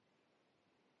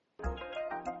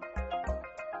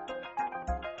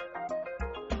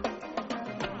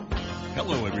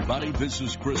Hello, everybody. This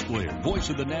is Chris Blair, voice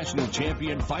of the national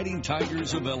champion Fighting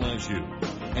Tigers of LSU.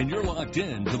 And you're locked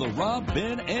in to the Rob,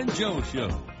 Ben, and Joe Show,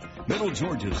 Middle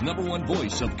Georgia's #1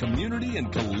 voice of community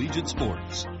and collegiate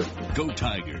sports. Go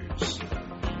Tigers.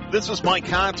 This is Mike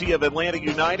Conti of Atlanta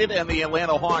United and the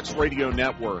Atlanta Hawks radio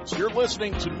networks. You're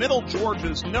listening to Middle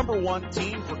Georgia's #1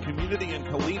 team for community and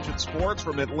collegiate sports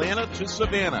from Atlanta to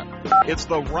Savannah. It's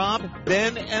the Rob,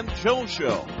 Ben, and Joe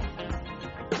Show.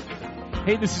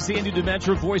 Hey, this is Andy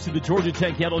DeMetro, voice of the Georgia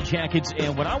Tech Yellow Jackets,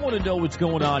 and when I want to know what's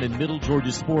going on in Middle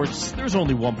Georgia sports, there's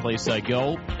only one place I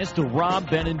go. It's the Rob,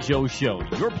 Ben, and Joe Show,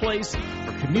 your place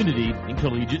for community and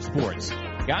collegiate sports.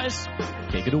 Guys,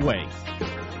 take it away.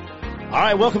 All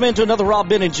right, welcome into another Rob,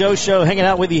 Ben, and Joe Show, hanging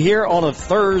out with you here on a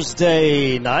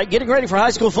Thursday night. Getting ready for high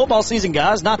school football season,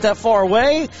 guys. Not that far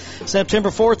away. September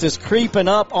 4th is creeping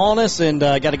up on us, and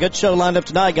got a good show lined up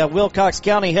tonight. Got Wilcox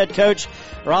County Head Coach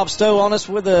Rob Stowe on us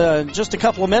with just a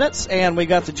couple of minutes, and we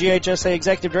got the GHSA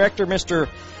Executive Director,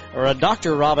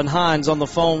 Dr. Robin Hines, on the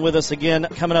phone with us again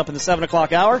coming up in the 7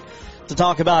 o'clock hour to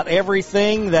talk about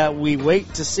everything that we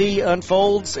wait to see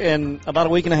unfolds in about a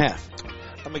week and a half.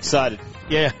 I'm excited.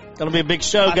 Yeah, going to be a big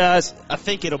show, guys. I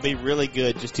think it'll be really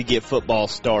good just to get football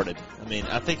started. I mean,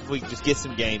 I think if we just get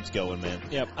some games going, man.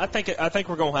 Yeah, I think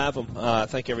we're going to have them. I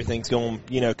think everything's going,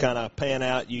 kind of pan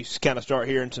out. You kind of start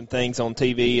hearing some things on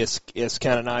TV. It's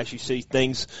kind of nice. You see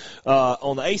things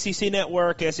on the ACC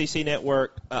network, SEC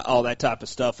network, all that type of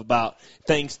stuff about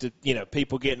things to,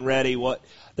 people getting ready. What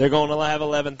they're going to have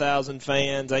 11,000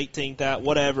 fans, 18,000,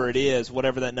 whatever it is,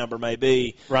 whatever that number may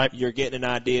be. Right. You're getting an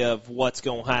idea of what's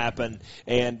going to happen.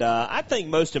 And I think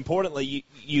most importantly,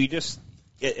 you just –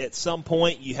 at some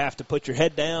point, you have to put your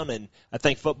head down, and I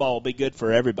think football will be good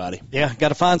for everybody. Yeah, got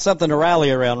to find something to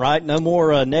rally around, right? No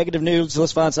more negative news.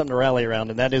 Let's find something to rally around,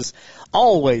 and that is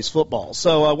always football.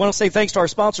 So I want to say thanks to our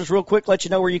sponsors real quick, let you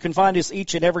know where you can find us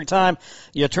each and every time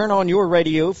you turn on your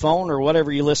radio, phone, or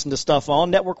whatever you listen to stuff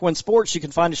on. Network One Sports, you can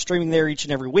find us streaming there each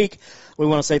and every week. We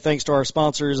want to say thanks to our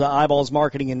sponsors, Eyeballs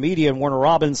Marketing and Media and Warner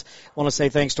Robins. Want to say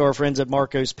thanks to our friends at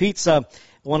Marco's Pizza.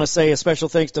 I want to say a special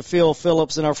thanks to Phil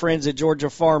Phillips and our friends at Georgia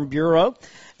Farm Bureau,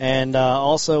 and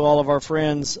also all of our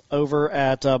friends over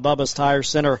at Bubba's Tire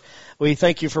Center. We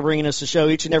thank you for bringing us the show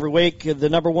each and every week, the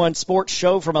 #1 sports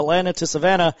show from Atlanta to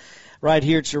Savannah, right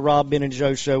here at your Rob, Ben, and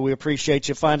Joe Show. We appreciate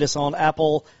you. Find us on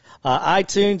Apple,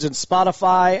 iTunes, and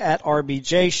Spotify at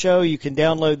RBJ Show. You can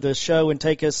download the show and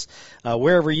take us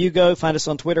wherever you go. Find us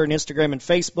on Twitter and Instagram and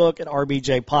Facebook at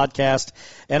RBJ Podcast.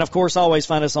 And, of course, always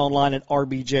find us online at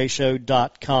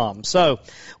rbjshow.com. So,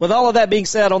 with all of that being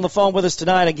said, on the phone with us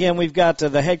tonight, again, we've got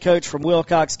the head coach from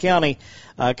Wilcox County,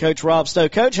 Coach Rob Stowe.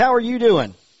 Coach, how are you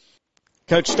doing?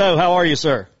 Coach Stowe, how are you,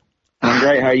 sir? I'm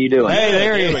great. How are you doing? Hey,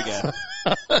 there we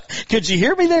go. Could you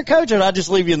hear me there, Coach, or did I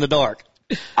just leave you in the dark?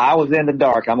 I was in the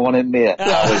dark, I'm going to admit. Which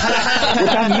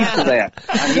I'm used to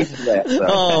that. So.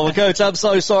 Oh, well, Coach, I'm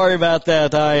so sorry about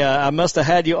that. I must have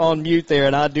had you on mute there,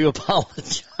 and I do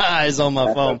apologize on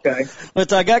my phone. Okay.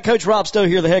 But I got Coach Rob Stowe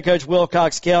here, the head coach,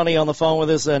 Wilcox County, on the phone with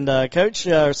us. And, Coach,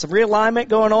 some realignment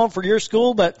going on for your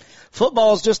school, but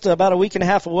football is just about a week and a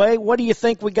half away. What do you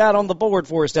think we got on the board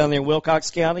for us down there in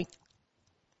Wilcox County?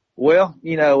 Well,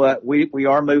 we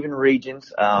are moving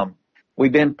regions.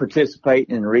 We've been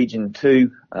participating in Region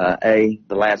 2A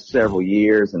the last several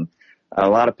years, and a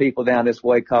lot of people down this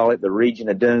way call it the Region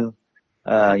of Doom,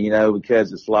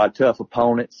 because it's a lot of tough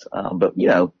opponents. But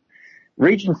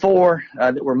Region 4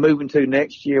 that we're moving to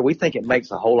next year, we think it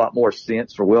makes a whole lot more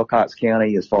sense for Wilcox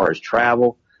County as far as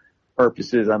travel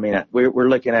purposes. I mean, we're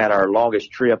looking at our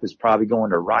longest trip is probably going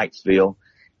to Wrightsville,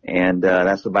 and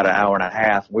that's about an hour and a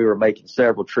half. We were making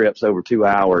several trips over 2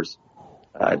 hours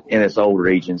in this old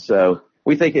region. So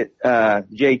we think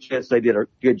JHS, they did a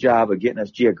good job of getting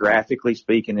us geographically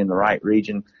speaking in the right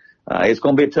region. It's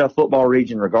going to be a tough football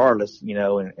region regardless,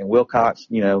 and Wilcox,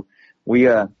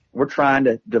 we're trying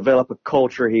to develop a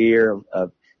culture here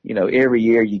of every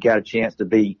year you got a chance to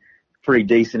be pretty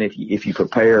decent if you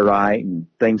prepare right and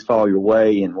things fall your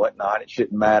way and whatnot. It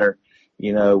shouldn't matter,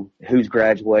 who's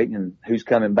graduating and who's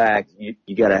coming back.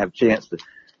 You got to have a chance to,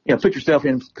 put yourself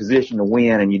in position to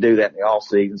win, and you do that in the off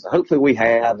season. So hopefully we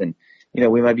have, and,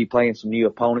 we may be playing some new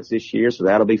opponents this year, so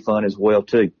that'll be fun as well,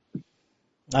 too.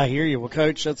 I hear you. Well,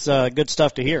 Coach, that's good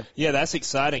stuff to hear. Yeah, that's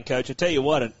exciting, Coach. I tell you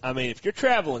what, I mean, if you're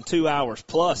traveling 2 hours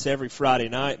plus every Friday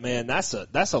night, man, that's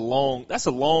a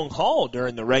long haul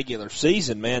during the regular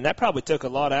season, man. That probably took a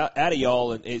lot out of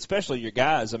y'all, and especially your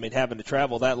guys. I mean, having to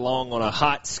travel that long on a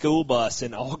hot school bus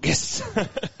in August.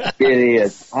 It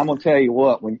is. I'm gonna tell you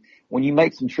what, when you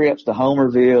make some trips to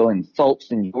Homerville and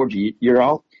Folkston, Georgia,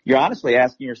 you're you're honestly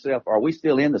asking yourself, are we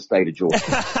still in the state of Georgia?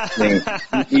 I mean,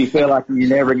 you feel like you're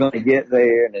never going to get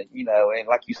there. And, and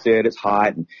like you said, it's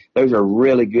hot. And those are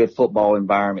really good football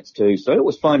environments, too. So it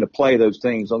was fun to play those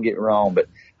teams, don't get me wrong. But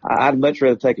I'd much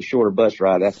rather take a shorter bus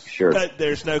ride, that's for sure.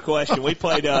 There's no question. We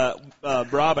played,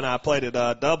 Rob and I played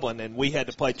at Dublin, and we had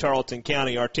to play Charlton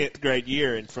County our 10th grade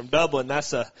year. And from Dublin,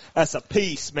 that's a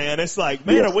piece, man. It's like,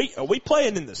 man, are we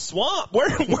playing in the swamp? Where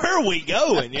are we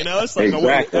going? It's like,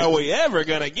 exactly. are we ever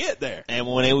going to get there? And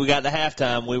when we got to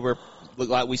halftime,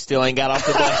 looked like we still ain't got off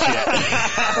the bus yet.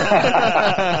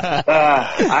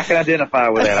 I can identify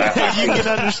with that. You can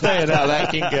understand how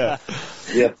that can go.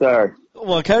 Yes, sir.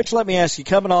 Well, Coach, let me ask you,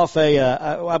 coming off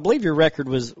I believe your record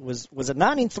was it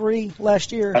 9-3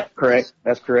 last year? That's correct.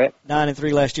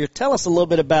 9-3 last year. Tell us a little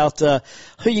bit about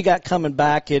who you got coming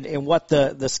back and what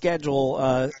the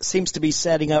schedule seems to be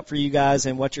setting up for you guys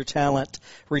and what your talent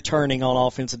returning on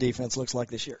offense and defense looks like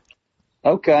this year.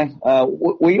 Okay.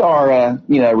 We are,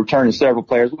 returning several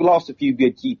players. We lost a few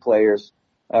good key players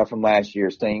from last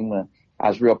year's team. I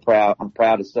was real proud. I'm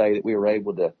proud to say that we were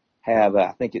able to have,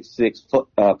 I think it's 6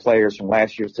 players from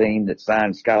last year's team that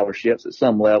signed scholarships at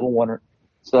some level.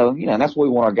 So, that's what we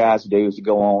want our guys to do, is to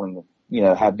go on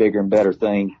and, have bigger and better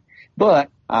things. But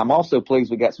I'm also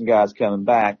pleased we got some guys coming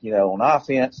back. On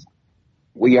offense,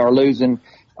 we are losing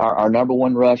our number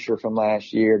one rusher from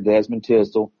last year, Desmond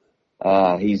Tisdale.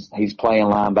 He's playing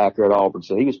linebacker at Auburn,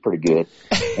 so he was pretty good.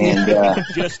 And,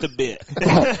 just a bit.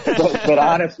 but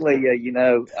honestly,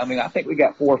 I think we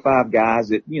got 4 or 5 guys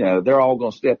that, they're all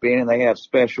going to step in and they have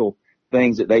special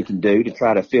things that they can do to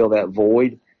try to fill that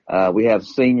void. We have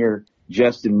senior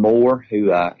Justin Moore,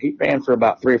 who, he ran for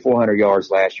about 300 or 400 yards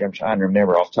last year. I'm trying to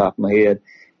remember off the top of my head.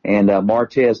 And,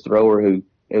 Martez Thrower, who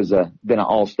has been an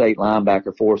all-state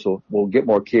linebacker for us, will get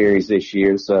more carries this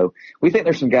year. So we think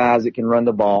there's some guys that can run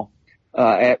the ball.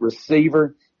 At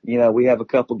receiver, we have a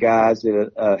couple guys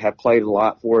that have played a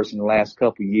lot for us in the last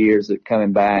couple of years that are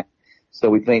coming back. So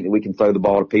we think that we can throw the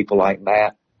ball to people like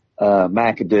Matt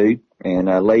McAdoo and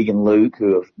Lagan Luke,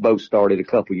 who have both started a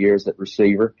couple of years at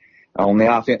receiver. On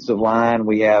the offensive line,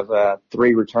 we have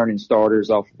 3 returning starters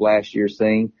off of last year's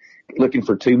team, looking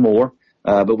for 2 more.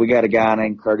 But we got a guy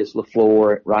named Curtis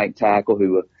LaFleur at right tackle,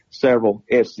 who several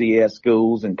FCS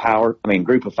schools and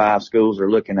group of 5 schools are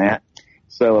looking at.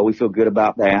 So we feel good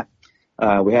about that.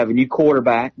 We have a new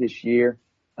quarterback this year.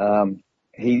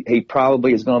 He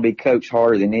probably is going to be coached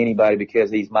harder than anybody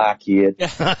because he's my kid.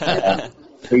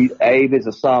 Abe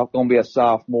is going to be a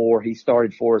sophomore. He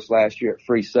started for us last year at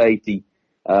free safety.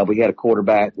 We had a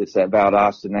quarterback that's at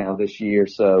Valdosta now this year.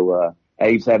 So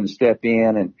Abe's having to step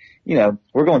in, and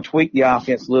we're going to tweak the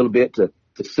offense a little bit to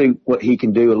suit what he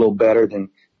can do a little better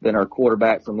than our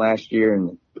quarterback from last year.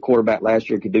 And the quarterback last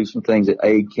year could do some things that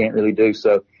Abe can't really do.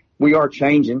 So we are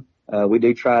changing. We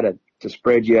do try to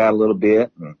spread you out a little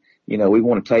bit. And, we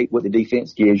want to take what the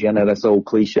defense gives you. I know that's old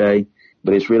cliche,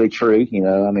 but it's really true.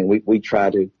 We try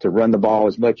to run the ball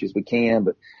as much as we can,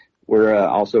 but we're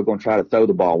also going to try to throw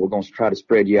the ball. We're going to try to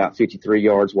spread you out 53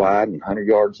 yards wide and 100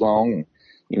 yards long, and,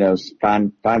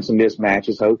 find some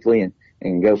mismatches hopefully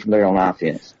and go from there on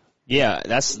offense. Yeah,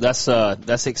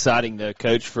 that's exciting,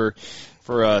 Coach, for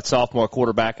a sophomore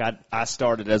quarterback. I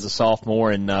started as a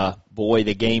sophomore, and boy,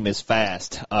 the game is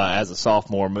fast as a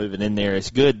sophomore moving in there. It's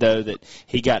good, though, that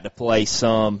he got to play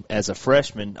some as a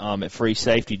freshman at free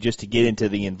safety just to get into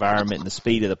the environment and the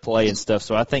speed of the play and stuff.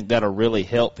 So I think that'll really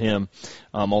help him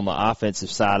on the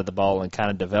offensive side of the ball and kind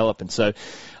of develop. And so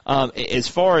as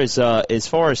far as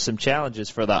some challenges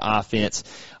for the offense,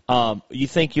 you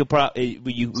think you'll probably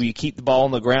will you keep the ball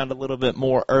on the ground a little bit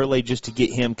more early just to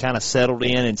get him kind of settled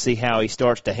in and see how he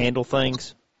starts to handle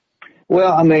things?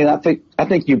 Well, I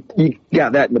think you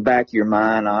got that in the back of your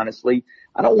mind, honestly.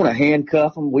 I don't want to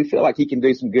handcuff him. We feel like he can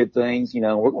do some good things.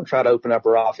 We're going to try to open up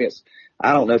our offense.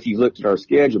 I don't know if you looked at our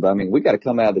schedule, but we got to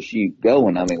come out of the chute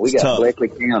going. We got Bleckley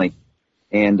County,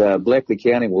 and Bleckley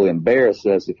County will embarrass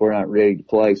us if we're not ready to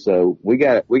play. So we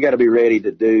got to be ready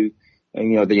to do,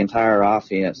 the entire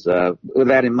offense. With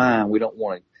that in mind, we don't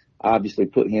want to obviously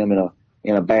put him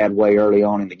in a bad way early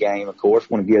on in the game. Of course,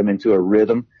 we want to get him into a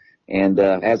rhythm. And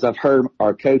as I've heard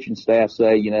our coaching staff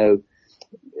say,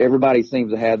 everybody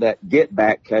seems to have that get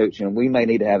back coach, and we may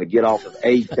need to have a get off of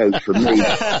a coach for me.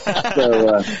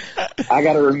 So I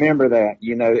got to remember that.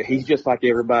 He's just like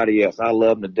everybody else. I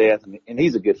love him to death, and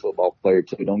he's a good football player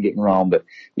too. Don't get me wrong, but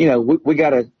we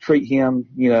got to treat him.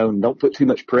 Don't put too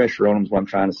much pressure on him. Is what I'm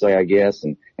trying to say, I guess,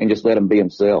 and just let him be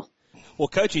himself. Well,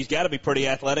 Coach, he's got to be pretty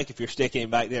athletic if you're sticking him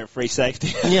back there at free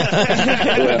safety.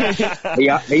 Well,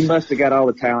 he must have got all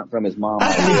the talent from his mom.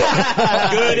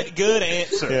 Good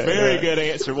answer. Very good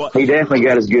answer. He definitely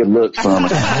got his good looks from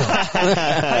it.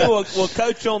 Hey, well,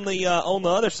 Coach, on the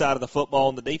other side of the football,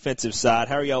 on the defensive side,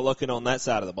 how are y'all looking on that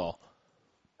side of the ball?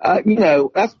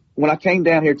 That's when I came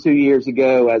down here 2 years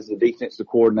ago as the defensive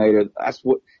coordinator. That's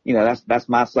what that's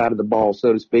my side of the ball,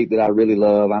 so to speak, that I really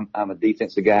love. I'm a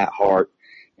defensive guy at heart,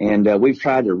 and we've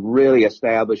tried to really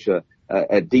establish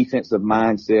a defensive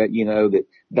mindset.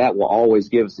 That will always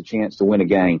give us a chance to win a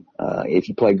game if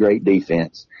you play great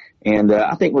defense. And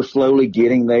I think we're slowly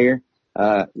getting there.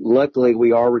 Luckily,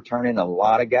 we are returning a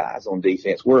lot of guys on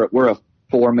defense. We're a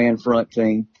 4-man front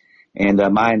team. And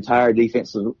my entire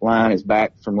defensive line is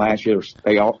back from last year.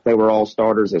 They were all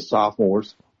starters as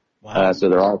sophomores. Wow. So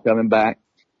they're all coming back.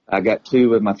 I got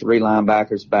 2 of my 3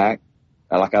 linebackers back.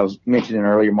 Like I was mentioning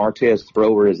earlier, Martez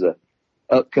Thrower is a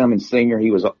upcoming senior.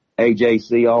 He was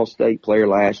AJC All-State player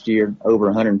last year, over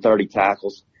 130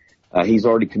 tackles. He's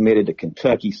already committed to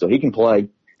Kentucky, so he can play.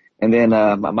 And then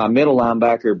my middle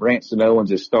linebacker, Branson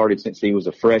Owens, has started since he was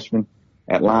a freshman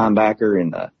at linebacker,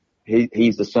 and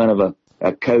he's the son of a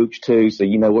coach too, so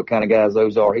you know what kind of guys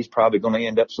those are. He's probably going to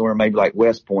end up somewhere maybe like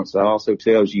West Point, so that also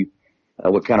tells you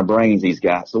what kind of brains he's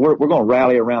got. So we're going to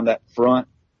rally around that front,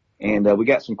 and we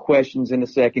got some questions in the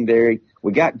secondary.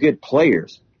 We got good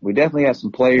players. We definitely have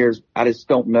some players. I just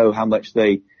don't know how much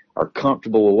they are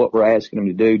comfortable with what we're asking them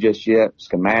to do just yet,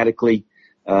 schematically.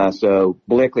 So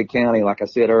Bleckley County, like I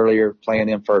said earlier, playing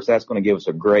them first, that's going to give us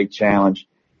a great challenge.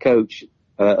 Coach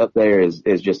up there is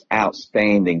just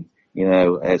outstanding,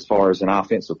 as far as an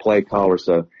offensive play caller.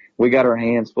 So we got our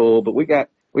hands full, but we got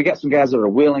some guys that are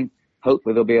willing.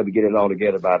 Hopefully they'll be able to get it all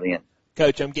together by then.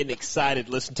 Coach, I'm getting excited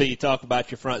listening to you talk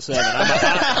about your front seven.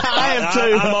 I am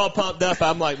too. I'm all pumped up.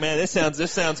 I'm like, man, this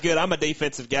sounds good. I'm a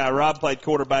defensive guy. Rob played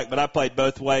quarterback, but I played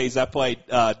both ways. I played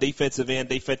defensive end,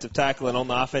 defensive tackle, and on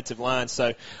the offensive line,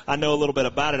 so I know a little bit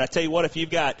about it. I tell you what, if you've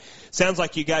got sounds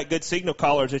like you got good signal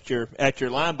callers at your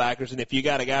linebackers, and if you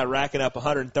got a guy racking up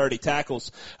 130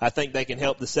 tackles, I think they can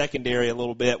help the secondary a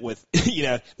little bit with,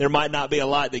 there might not be a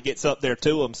lot that gets up there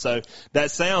to them. So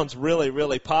that sounds really,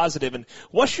 really positive. And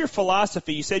what's your philosophy?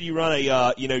 You said you run you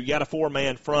got a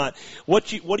 4-man front. What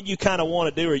do you kind of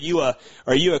want to do?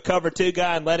 Are you a cover 2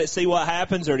 guy and let it see what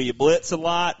happens, or do you blitz a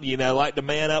lot? Like to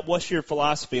man up? What's your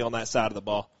philosophy on that side of the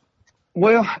ball?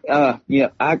 Well,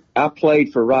 I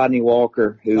played for Rodney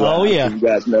Walker, who you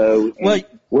guys know. Well,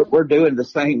 we're doing the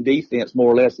same defense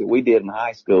more or less that we did in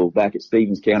high school back at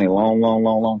Stevens County a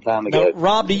long time ago. Now,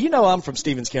 Rob, do you know I'm from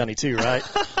Stevens County too, right?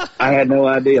 I had no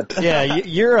idea. Yeah,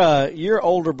 your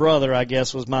older brother, I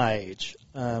guess, was my age.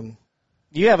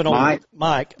 You have an older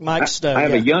Mike Stowe. I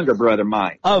have a younger brother,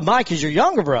 Mike. Oh, Mike is your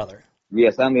younger brother.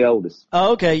 Yes, I'm the oldest.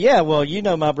 Oh, okay, yeah. Well, you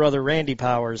know my brother Randy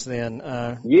Powers then.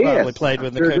 Yes, probably played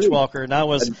with Coach Walker, and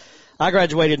I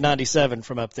graduated in '97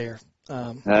 from up there.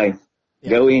 Hey. Yeah.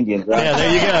 Go Indians, right? Yeah,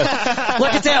 there you go.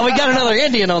 Look at that. We got another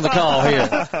Indian on the call here.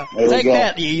 Take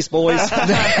that, you East boys.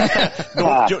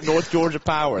 North Georgia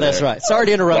power. That's right. Sorry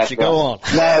to interrupt you. Right. Go on.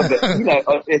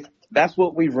 No, but, that's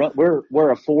what we run.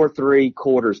 We're a 4-3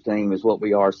 quarters team is what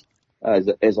we are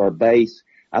as our base.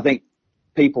 I think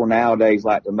people nowadays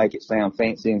like to make it sound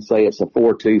fancy and say it's a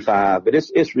 4-2-5, but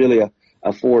it's really a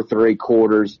 4-3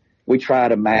 quarters. We try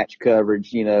to match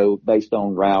coverage, based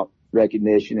on route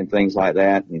recognition and things like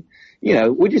that. And,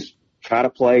 we just try to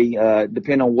play,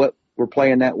 depending on what we're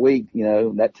playing that week,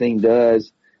 that team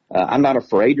does. I'm not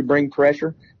afraid to bring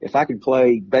pressure. If I could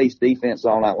play base defense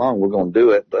all night long, we're going to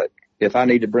do it. But if I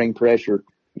need to bring pressure,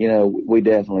 we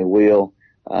definitely will.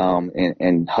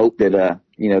 And hope that,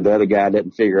 the other guy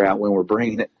doesn't figure out when we're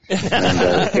bringing it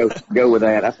and, go with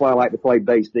that. That's why I like to play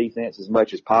base defense as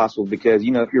much as possible because,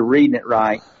 if you're reading it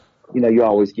right, you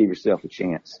always give yourself a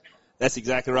chance. That's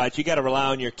exactly right. You got to rely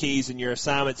on your keys and your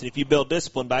assignments, and if you build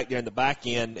discipline back there in the back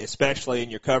end, especially in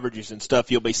your coverages and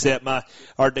stuff, you'll be set.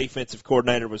 Our defensive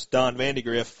coordinator was Don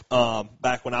Vandegrift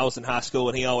back when I was in high school,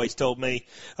 and he always told me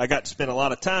I got to spend a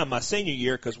lot of time my senior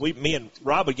year because me and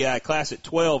Rob would get out of class at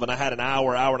 12, and I had an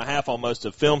hour and a half almost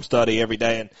of film study every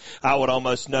day, and I would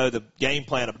almost know the game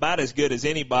plan about as good as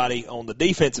anybody on the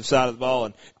defensive side of the ball,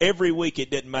 and every week it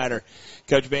didn't matter.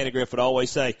 Coach Vandegrift would always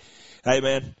say, hey,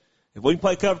 man, If we can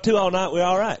play cover 2 all night, we're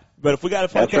all right. But if we got to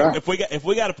play if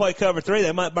we got to play cover 3,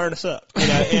 they might burn us up. You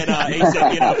know, and he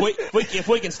said, you know, if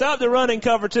we can stop the run in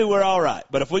cover 2, we're all right.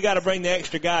 But if we got to bring the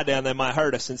extra guy down, they might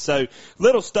hurt us. And so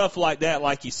little stuff like that,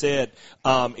 like you said,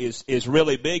 is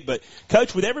really big. But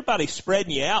Coach, with everybody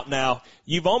spreading you out now,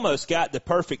 you've almost got the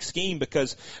perfect scheme,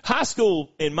 because high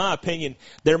school, in my opinion,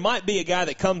 there might be a guy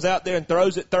that comes out there and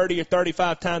throws it 30 or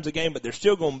 35 times a game, but there's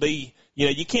still going to be, you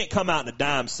know, you can't come out in a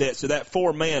dime set, so that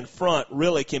 4-man front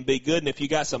really can be good. And if you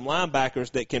got some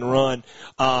linebackers that can run,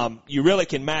 you really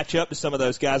can match up to some of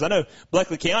those guys. I know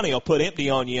Bleckley County will put empty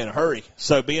on you in a hurry,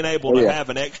 so being able to have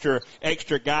an extra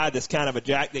guy that's kind of a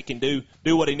jack that can do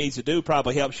what he needs to do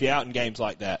probably helps you out in games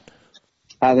like that.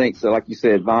 I think so. Like you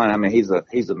said, Vaughn, I mean, he's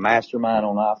a mastermind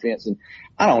on offense. And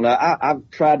I don't know, I've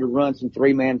tried to run some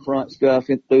 3-man front stuff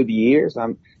through the years.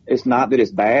 It's not that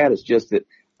it's bad. It's just that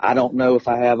I don't know if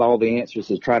I have all the answers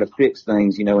to try to fix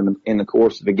things, you know, in the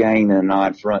course of the game in an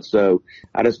odd front. So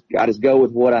I just go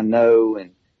with what I know.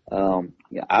 And,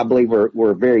 I believe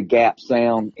we're very gap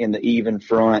sound in the even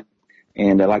front.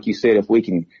 And like you said, if we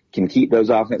can keep those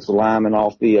offensive linemen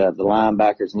off the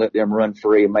linebackers and let them run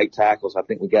free and make tackles, I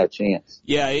think we got a chance.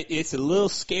 Yeah, it's a little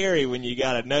scary when you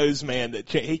got a nose man that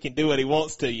he can do what he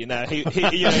wants to. You know,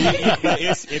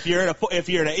 if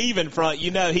you're in an even front,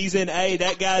 you know he's in A,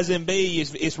 that guy's in B.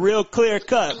 It's real clear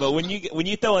cut. But when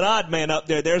you throw an odd man up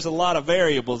there, there's a lot of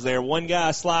variables there. One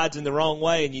guy slides in the wrong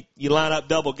way, and you line up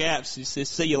double gaps. You say,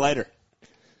 see you later.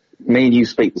 Me and you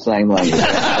speak the same language.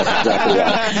 That's exactly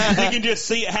right. You can just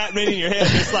see it happening in your head.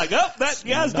 It's like, oh, that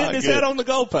guy's getting his head on the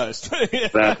goalpost.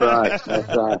 That's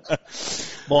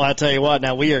right. Boy, I tell you what,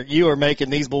 now you are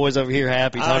making these boys over here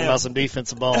happy, talking about some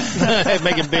defensive ball,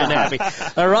 making Ben happy.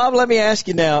 Rob, let me ask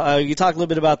you now. You talked a little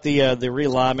bit about the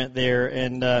realignment there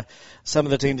and some of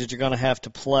the teams that you're going to have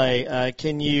to play.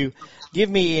 Can you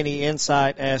give me any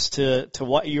insight as to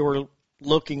what you're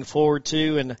looking forward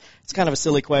to? And it's kind of a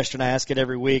silly question. I ask it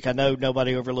every week. I know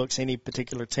nobody overlooks any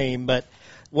particular team, but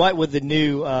what with the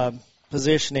new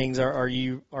positionings are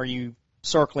you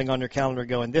circling on your calendar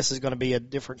going, this is going to be a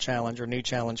different challenge or new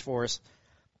challenge for us?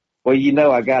 Well, you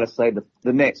know, I got to say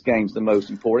the next game's the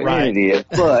most important, right? And it is.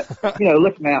 But, you know,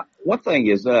 looking out, one thing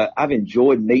is I've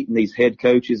enjoyed meeting these head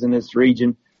coaches in this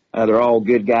region. They're all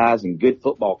good guys and good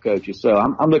football coaches. So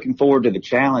I'm looking forward to the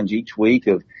challenge each week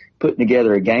of putting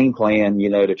together a game plan,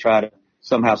 you know, to try to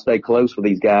somehow stay close with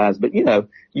these guys. But, you know,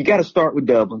 you got to start with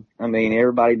Dublin. I mean,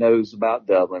 everybody knows about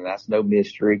Dublin. That's no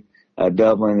mystery.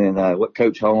 Dublin and what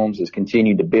Coach Holmes has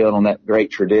continued to build on that great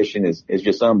tradition is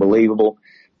just unbelievable.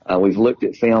 We've looked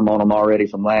at film on them already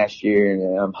from last year,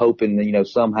 and I'm hoping that, you know,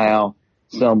 somehow,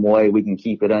 some way we can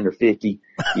keep it under 50,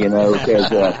 you know,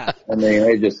 because, I mean,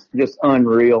 they're just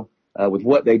unreal with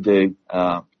what they do.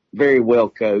 Very well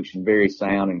coached and very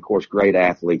sound, and of course great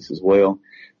athletes as well.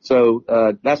 So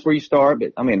that's where you start.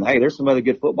 But I mean, hey, there's some other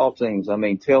good football teams. I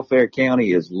mean, Telfair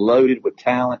County is loaded with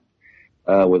talent,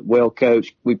 with well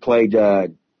coached. We played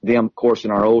them, of course,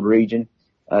 in our old region.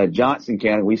 Johnson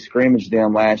County, we scrimmaged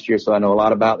them last year, so I know a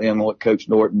lot about them and what Coach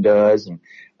Norton does. And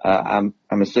I'm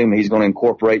assuming he's going to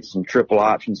incorporate some triple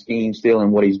option schemes still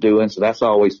in what he's doing. So that's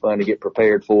always fun to get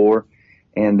prepared for.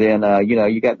 And then you know,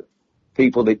 you got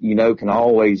people that you know can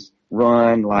always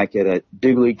run, like at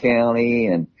Dooley County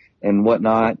and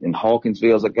whatnot. And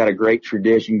Hawkinsville's got a great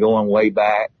tradition going way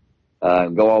back.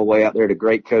 Go all the way out there to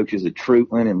great coaches at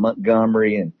Troutland and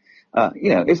Montgomery. And, you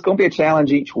know, it's going to be a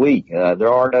challenge each week.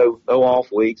 There are no off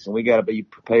weeks, and we got to be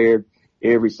prepared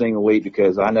every single week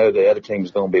because I know the other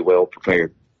team's going to be well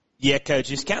prepared. Yeah, Coach,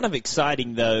 it's kind of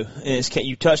exciting, though.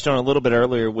 You touched on it a little bit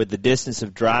earlier with the distance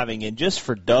of driving. And just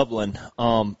for Dublin,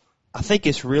 I think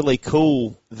it's really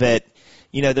cool that,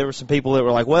 you know, there were some people that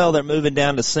were like, well, they're moving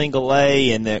down to single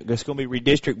A and it's going to be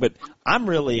redistrict. But I'm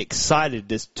really excited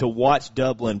to watch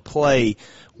Dublin play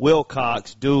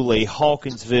Wilcox, Dooley,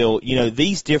 Hawkinsville, you know,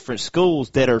 these different schools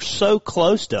that are so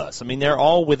close to us. I mean, they're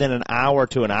all within an hour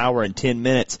to an hour and 10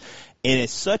 minutes. And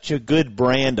it's such a good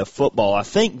brand of football. I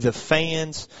think the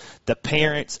fans, the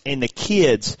parents, and the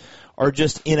kids are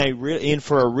just in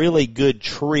for a really good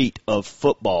treat of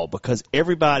football because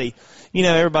everybody's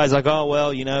like, oh,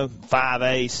 well, you know,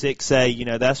 5A, 6A, you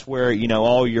know, that's where, you know,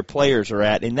 all your players are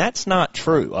at. And that's not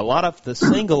true. A lot of the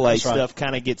single A stuff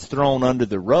kind of gets thrown under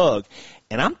the rug.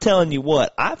 And I'm telling you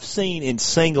what, I've seen in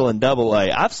single and double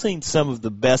A, I've seen some of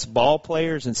the best ball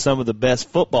players and some of the best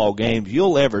football games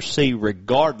you'll ever see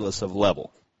regardless of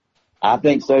level. I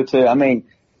think so, too. I mean,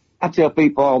 I tell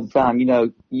people all the time, you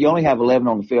know, you only have 11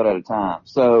 on the field at a time.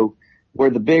 So where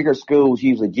the bigger schools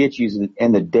usually get you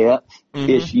in the depth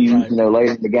issues, you know,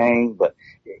 later in the game. But,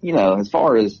 you know, as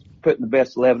far as putting the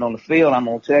best 11 on the field, I'm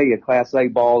going to tell you, Class A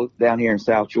ball down here in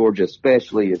South Georgia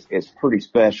especially is pretty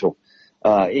special.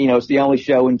 It's the only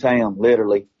show in town,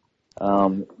 literally.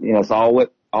 It's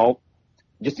all,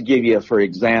 just to give you, for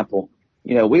example,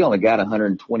 we only got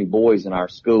 120 boys in our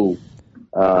school,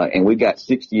 and we got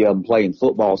 60 of them playing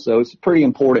football. So it's pretty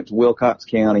important to Wilcox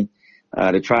County,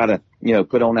 to try to,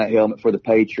 put on that helmet for the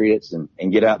Patriots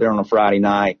and get out there on a Friday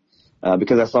night,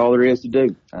 because that's all there is to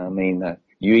do. I mean,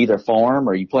 you either farm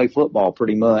or you play football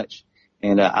pretty much.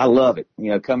 And, I love it.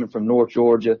 Coming from North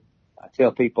Georgia, I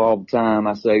tell people all the time,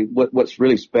 I say, what's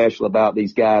really special about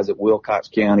these guys at Wilcox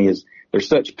County is they're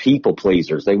such people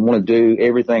pleasers. They want to do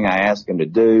everything I ask them to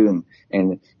do.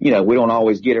 And, we don't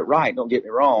always get it right. Don't get me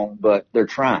wrong, but they're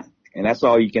trying. And that's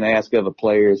all you can ask of a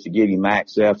player is to give you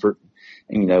max effort,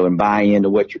 and buy into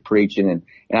what you're preaching. And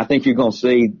I think you're going to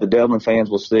see, the Dublin fans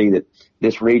will see that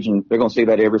this region, they're going to see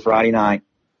that every Friday night,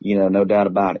 no doubt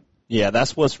about it. Yeah,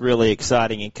 that's what's really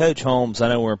exciting. And Coach Holmes, I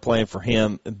know we were playing for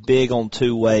him, big on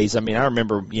two ways. I mean, I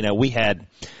remember, we had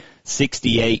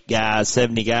 68 guys,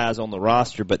 70 guys on the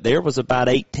roster, but there was about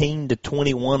 18 to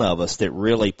 21 of us that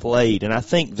really played. And I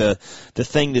think the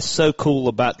thing that's so cool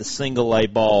about the single A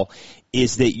ball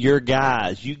is that your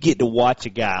guys, you get to watch a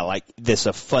guy like this,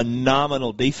 a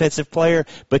phenomenal defensive player,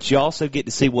 but you also get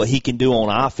to see what he can do on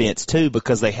offense too,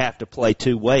 because they have to play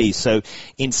two ways. So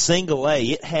in single A,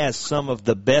 it has some of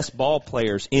the best ball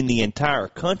players in the entire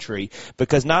country,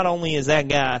 because not only is that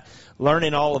guy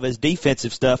learning all of his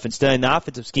defensive stuff and studying the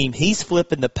offensive scheme, he's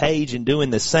flipping the page and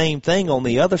doing the same thing on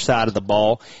the other side of the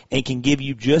ball and can give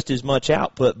you just as much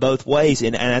output both ways.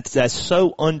 And that's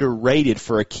so underrated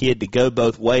for a kid to go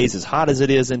both ways, as hot as it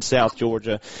is in South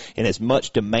Georgia and as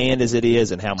much demand as it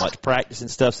is and how much practice and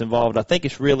stuff's involved. I think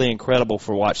it's really incredible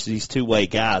for watch these two-way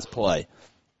guys play.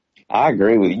 I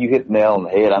agree with you. You hit the nail on the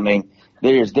head. I mean,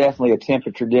 there's definitely a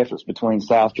temperature difference between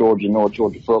South Georgia and North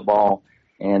Georgia football.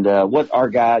 And what our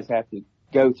guys have to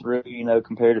go through,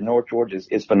 compared to North Georgia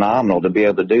is phenomenal to be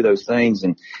able to do those things.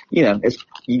 And,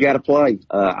 you got to play.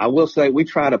 I will say we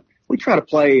try to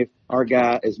play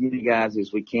as many guys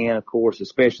as we can, of course,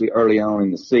 especially early on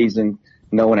in the season,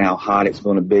 knowing how hot it's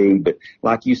going to be. But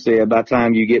like you said, by the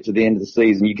time you get to the end of the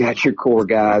season, you got your core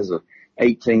guys of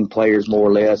 18 players more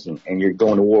or less, and you're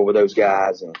going to war with those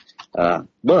guys. And,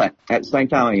 but at the same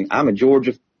time, I mean, I'm a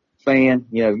Georgia fan,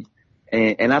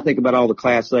 and I think about all the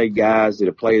Class A guys that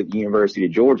have played at the University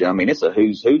of Georgia. I mean, it's a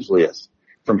who's list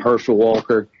from Herschel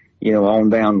Walker, on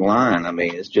down the line. I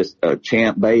mean, it's just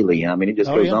Champ Bailey. I mean, it just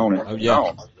goes on and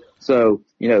on. So,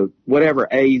 whatever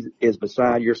A is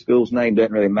beside your school's name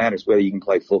doesn't really matter. It's whether you can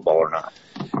play football or not.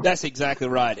 That's exactly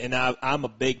right. And I'm a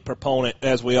big proponent,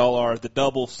 as we all are, the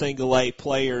double, single A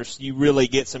players. You really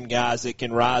get some guys that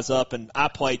can rise up. And I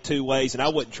played two ways, and I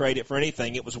wouldn't trade it for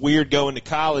anything. It was weird going to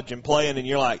college and playing, and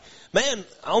you're like, man,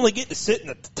 I only get to sit in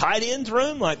the tight ends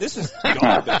room? Like, this is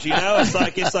garbage, It's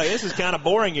like this is kind of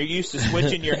boring. You're used to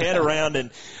switching your head around.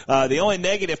 And the only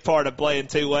negative part of playing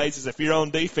two ways is if you're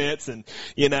on defense and,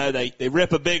 they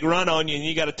rip a big run on you, and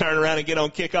you got to turn around and get on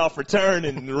kickoff return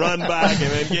and run back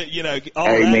and then get, all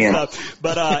Amen. that stuff.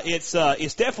 But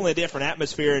it's definitely a different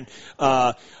atmosphere. And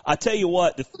I tell you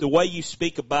what, the way you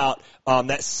speak about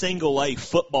that single A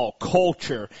football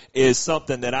culture is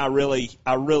something that I really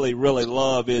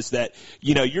love. Is that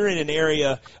you're in an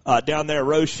area down there,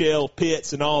 Rochelle,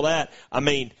 Pitts, and all that. I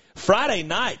mean, Friday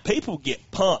night, people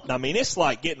get pumped. I mean, it's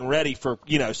like getting ready for,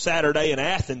 Saturday in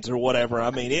Athens or whatever.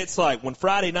 I mean, it's like when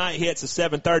Friday night hits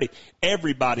at 7:30,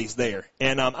 everybody's there.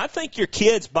 And I think your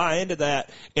kids buy into that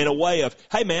in a way of,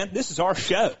 hey, man, this is our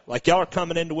show. Like, y'all are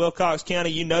coming into Wilcox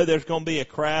County. There's going to be a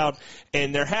crowd,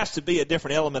 and there has to be a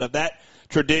different element of that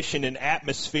tradition and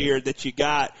atmosphere that you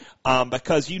got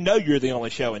because you're the only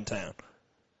show in town.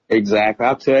 Exactly.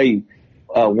 I'll tell you.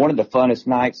 One of the funnest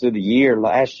nights of the year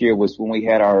last year was when we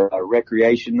had our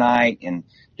recreation night, and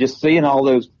just seeing all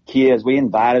those kids, we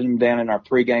invited them down in our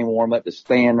pregame warm-up to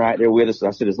stand right there with us.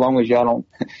 I said, as long as y'all don't,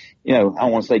 I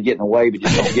don't want to say get in the way, but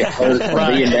just don't get hurt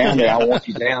from being down there. I want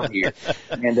you down here.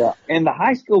 And the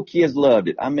high school kids loved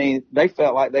it. I mean, they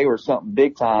felt like they were something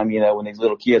big time, when these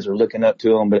little kids are looking up to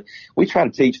them. But we try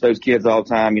to teach those kids all the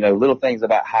time, little things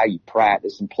about how you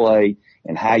practice and play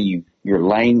and how your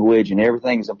language and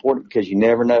everything is important because you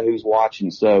never know who's watching.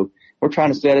 So we're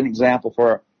trying to set an example for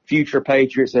our future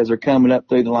Patriots as they're coming up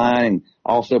through the line, and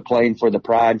also playing for the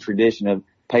pride and tradition of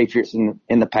Patriots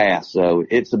in the past. So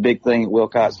it's a big thing at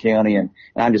Wilcox County, and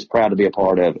I'm just proud to be a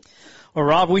part of it. Well,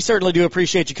 Rob, we certainly do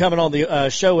appreciate you coming on the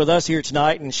show with us here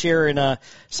tonight and sharing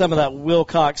some of that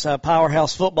Wilcox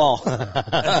powerhouse football.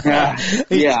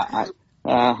 Yeah,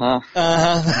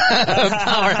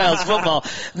 Powerhouse football.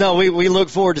 No, we look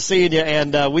forward to seeing you,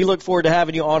 and we look forward to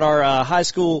having you on our high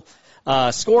school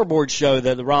scoreboard show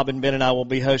that Robin, Ben, and I will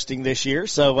be hosting this year.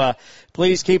 So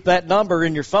please keep that number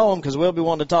in your phone because we'll be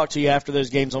wanting to talk to you after those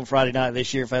games on Friday night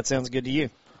this year, if that sounds good to you.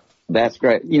 That's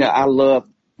great. You know, I love,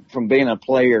 from being a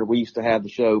player, we used to have the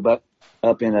show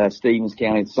up in Stevens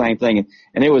County, the same thing.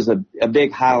 And it was a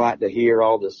big highlight to hear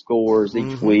all the scores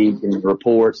each week and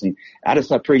reports. And I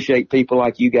just appreciate people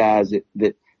like you guys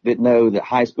that know that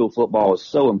high school football is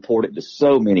so important to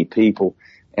so many people.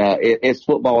 It's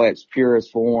football at its purest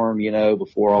form, you know,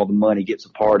 before all the money gets a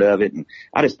part of it. And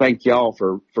I just thank y'all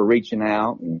for reaching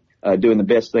out and doing the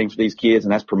best thing for these kids,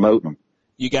 and that's promoting them.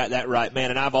 You got that right, man.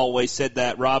 And I've always said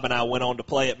that. Rob and I went on to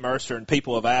play at Mercer, and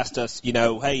people have asked us, you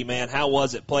know, hey, man, how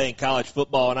was it playing college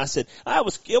football? And I said,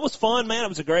 it was fun, man. It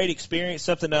was a great experience.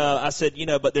 Something I said, you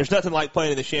know, but there's nothing like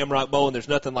playing in the Shamrock Bowl, and there's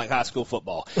nothing like high school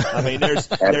football. I mean, there's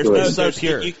no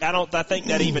substitute. I think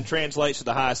that even translates to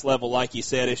the highest level, like you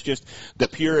said. It's just the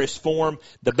purest form.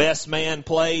 The best man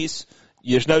plays.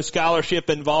 There's no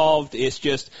scholarship involved. It's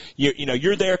just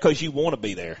you're there because you want to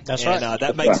be there. That's right. And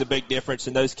that makes a big difference,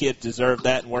 and those kids deserve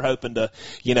that. And we're hoping to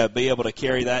be able to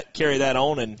carry that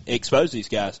on and expose these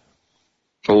guys.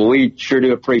 Well, we sure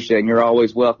do appreciate it, and you're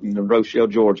always welcome to Rochelle,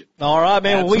 Georgia. All right,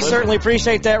 man. Well, we certainly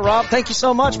appreciate that, Rob. Thank you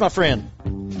so much, my friend.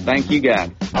 Thank you,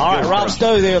 guys. All right, Rob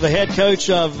Stowe there, the head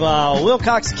coach of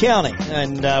Wilcox County.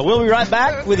 And we'll be right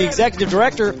back with the Executive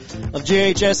Director of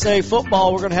GHSA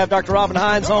Football. We're going to have Dr. Robin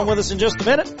Hines on with us in just a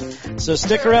minute. So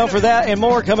stick around for that and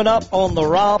more coming up on the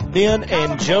Rob, Ben,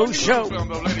 and Joe Show.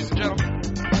 Ladies and gentlemen.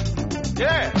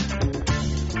 Yeah.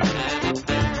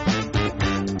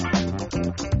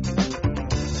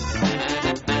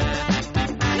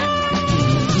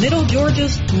 Middle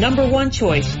Georgia's #1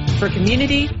 choice for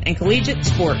community and collegiate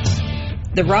sports.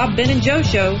 The Rob, Ben, and Joe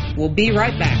Show will be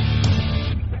right back.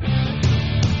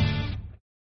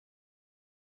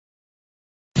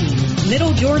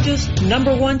 Middle Georgia's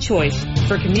 #1 choice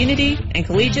for community and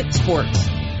collegiate sports.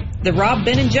 The Rob,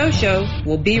 Ben, and Joe Show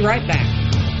will be right back.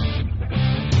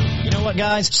 You know what,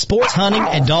 guys? Sports, hunting,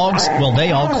 and dogs, well,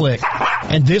 they all click.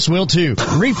 And this will too.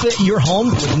 Refit your home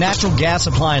with natural gas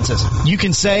appliances. You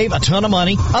can save a ton of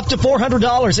money, up to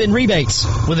 $400 in rebates.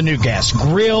 With a new gas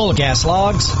grill, gas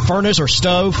logs, furnace, or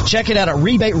stove, check it out at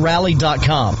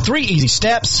rebaterally.com. 3 easy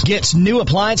steps gets new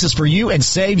appliances for you and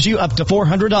saves you up to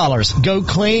 $400. Go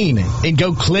clean and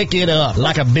go click it up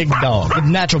like a big dog with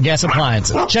natural gas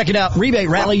appliances. Check it out,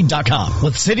 rebaterally.com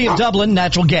with City of Dublin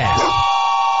Natural Gas.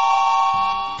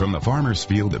 From the farmer's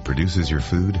field that produces your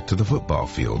food to the football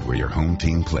field where your home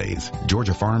team plays,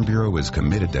 Georgia Farm Bureau is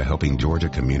committed to helping Georgia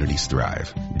communities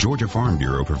thrive. Georgia Farm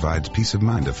Bureau provides peace of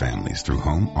mind to families through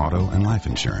home, auto, and life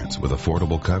insurance with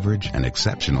affordable coverage and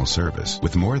exceptional service.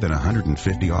 With more than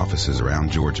 150 offices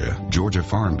around Georgia, Georgia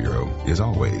Farm Bureau is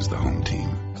always the home team.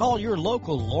 Call your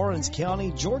local Lawrence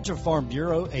County Georgia Farm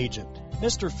Bureau agent,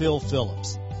 Mr. Phil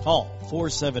Phillips. Call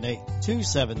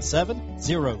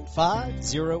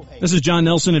 478-277-0508. This is John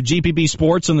Nelson of GPB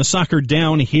Sports on the Soccer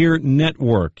Down Here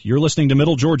Network. You're listening to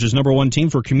Middle Georgia's #1 team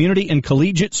for community and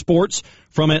collegiate sports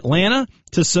from Atlanta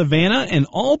to Savannah and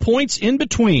all points in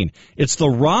between. It's the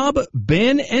Rob,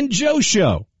 Ben, and Joe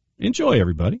Show. Enjoy,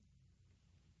 everybody.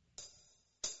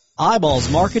 Eyeballs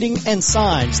Marketing and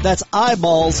Signs. That's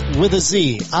Eyeballs with a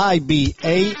Z.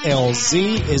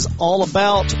 IBALZ is all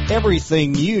about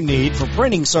everything you need for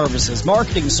printing services,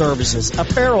 marketing services,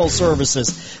 apparel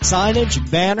services, signage,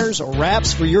 banners,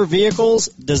 wraps for your vehicles,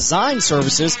 design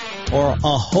services, or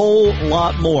a whole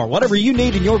lot more. Whatever you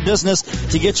need in your business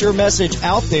to get your message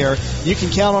out there, you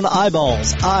can count on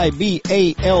Eyeballs. IBALZ.com.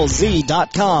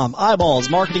 Eyeballs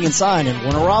Marketing and Sign in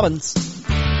Warner Robins.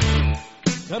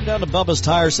 Come down to Bubba's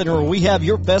Tire Center where we have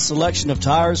your best selection of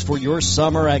tires for your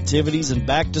summer activities and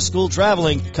back-to-school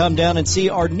traveling. Come down and see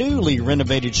our newly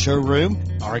renovated showroom,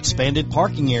 our expanded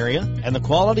parking area, and the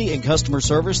quality and customer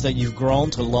service that you've grown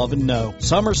to love and know.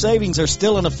 Summer savings are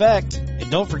still in effect. And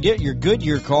don't forget your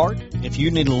Goodyear card if you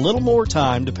need a little more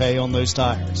time to pay on those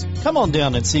tires. Come on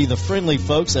down and see the friendly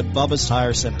folks at Bubba's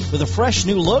Tire Center with a fresh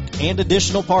new look and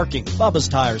additional parking. Bubba's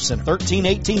Tire Center,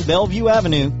 1318 Bellevue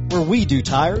Avenue, where we do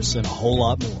tires and a whole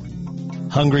lot more.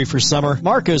 Hungry for summer?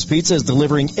 Marco's Pizza is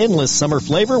delivering endless summer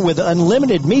flavor with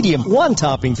unlimited medium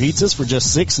one-topping pizzas for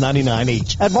just $6.99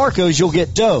 each. At Marco's, you'll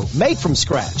get dough made from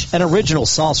scratch, an original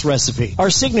sauce recipe, our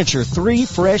signature 3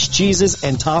 fresh cheeses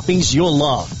and toppings you'll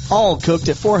love, all cooked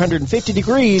at 450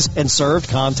 degrees and served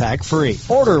contact-free.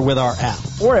 Order with our app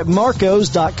or at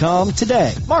marcos.com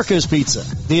today. Marco's Pizza,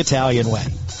 the Italian way.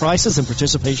 Prices and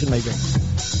participation may vary.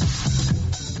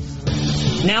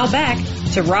 Now back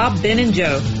to Rob, Ben, and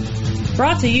Joe.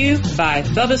 Brought to you by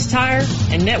Bubba's Tire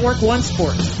and Network One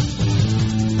Sports.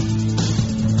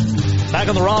 Back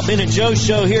on the Rob, Ben, and Joe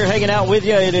show here, hanging out with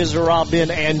you. It is Rob,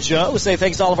 Ben, and Joe. Say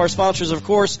thanks to all of our sponsors, of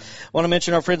course. Want to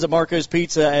mention our friends at Marco's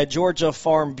Pizza at Georgia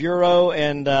Farm Bureau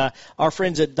and our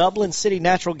friends at Dublin City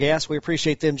Natural Gas. We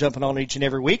appreciate them jumping on each and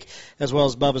every week, as well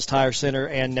as Bubba's Tire Center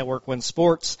and Network One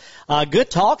Sports.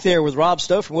 Good talk there with Rob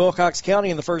Stowe from Wilcox County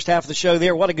in the first half of the show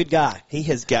there. What a good guy. He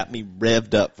has got me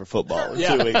revved up for football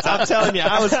in 2 weeks. I'm telling you,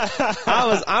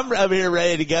 I'm up here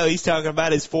ready to go. He's talking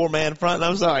about his 4-man front, and I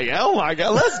was like, oh my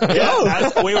God, let's go.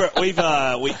 We've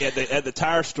at the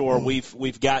tire store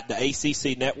we've got the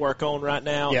ACC network on right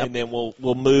now, and then we'll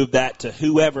move that to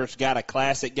whoever's got a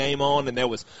classic game on. And there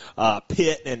was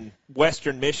Pitt and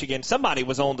Western Michigan. Somebody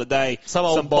was on today,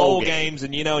 some bowl games,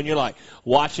 and and you're like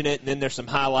watching it, and then there's some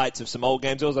highlights of some old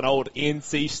games. There was an old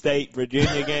NC State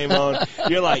Virginia game on.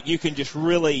 You're like, you can just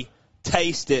really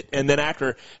taste it, and then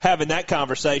after having that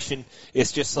conversation,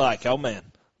 it's just like, oh man,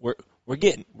 we're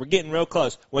getting real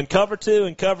close. When cover 2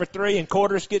 and cover 3 and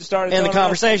quarters get started, and the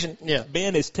conversation,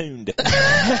 Ben is tuned.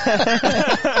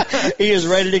 He is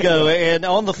ready to go. And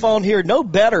on the phone here, no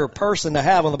better person to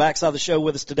have on the backside of the show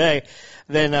with us today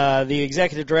than the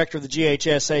Executive Director of the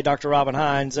GHSA, Dr. Robin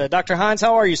Hines. Dr. Hines,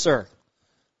 how are you, sir?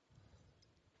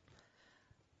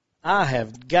 I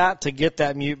have got to get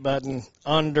that mute button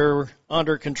under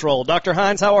control. Dr.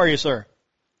 Hines, how are you, sir?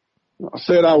 I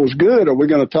said I was good. Are we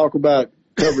going to talk about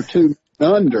cover 2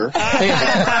 under?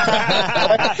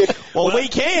 Well, we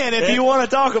can if you want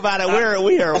to talk about it.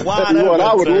 We are wide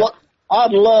open.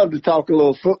 I'd love to talk a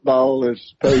little football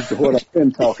as opposed to what I've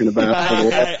been talking about.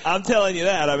 Hey, I'm telling you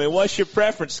that. I mean, what's your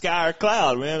preference, sky or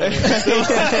cloud, man? Let's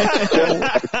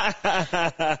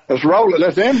roll it.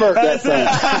 Let's invert that thing.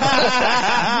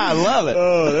 I love it.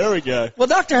 Oh, there we go. Well,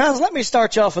 Dr. Hines, let me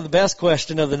start you off with the best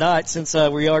question of the night since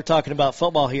we are talking about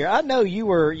football here. I know you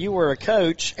were a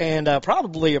coach and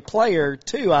probably a player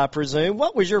too, I presume.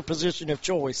 What was your position of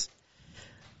choice?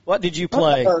 What did you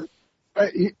play?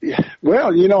 Well,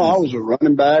 I was a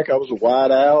running back. I was a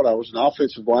wide out. I was an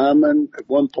offensive lineman at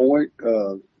one point.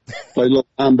 Played a little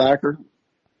linebacker.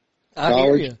 I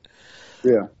hear you.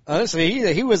 Yeah.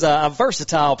 Honestly, he was a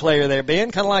versatile player there,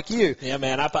 Ben, kind of like you. Yeah,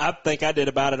 man, I think I did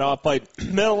about it all. I played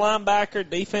middle linebacker,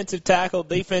 defensive tackle,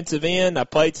 defensive end. I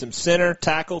played some center,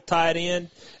 tackle, tight end,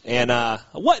 and I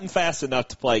wasn't fast enough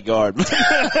to play guard. Not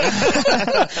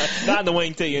in the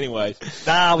wing tee anyways.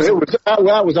 That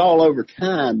was all over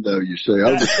time, though, you see.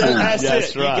 Over time. That's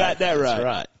it. Right. You got that right. That's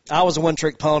right. I was a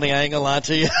one-trick pony. I ain't going to lie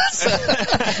to you.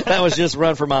 That was just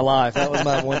run for my life. That was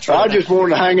my one trick. I just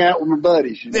wanted to hang out with my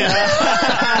buddies.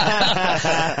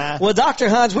 Well, Dr.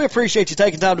 Hines, we appreciate you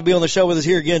taking time to be on the show with us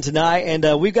here again tonight.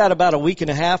 And we've got about a week and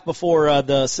a half before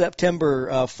the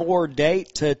September 4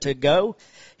 date to go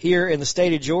here in the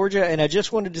state of Georgia. And I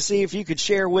just wanted to see if you could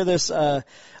share with us the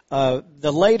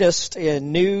latest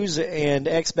in news and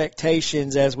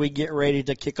expectations as we get ready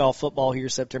to kick off football here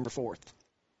September 4th.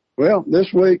 Well, this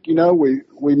week,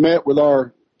 we met with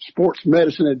our Sports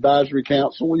Medicine Advisory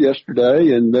Council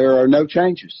yesterday, and there are no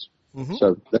changes. Mm-hmm.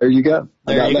 So there you go.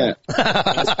 I got that.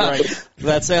 That's great.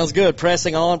 That sounds good.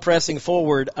 Pressing on, pressing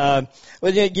forward.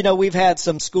 We've had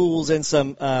some schools and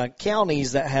some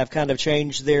counties that have kind of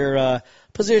changed their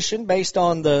position based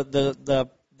on the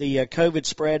COVID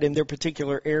spread in their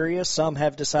particular area. Some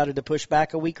have decided to push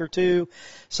back a week or two.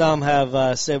 Some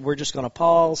have said we're just going to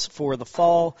pause for the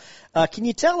fall. Can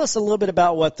you tell us a little bit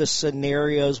about what the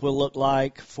scenarios will look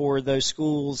like for those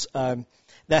schools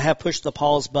that have pushed the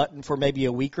pause button for maybe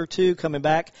a week or two coming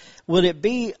back? Would it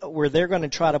be where they're going to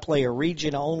try to play a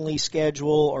region-only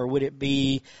schedule, or would it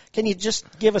be – can you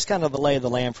just give us kind of the lay of the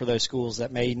land for those schools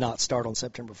that may not start on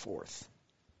September 4th?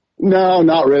 No,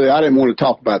 not really. I didn't want to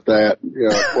talk about that.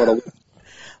 What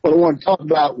I wanted to talk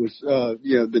about was,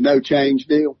 the no change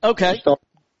deal. Okay.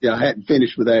 I hadn't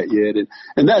finished with that yet,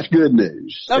 and that's good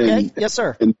news. Okay. Yes,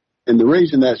 sir. And the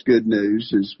reason that's good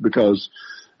news is because,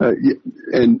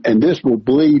 and this will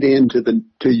bleed into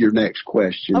your next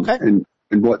question. Okay. And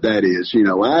what that is,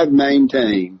 I've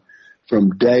maintained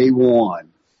from day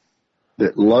one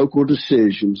that local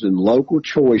decisions and local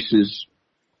choices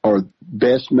are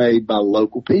best made by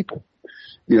local people,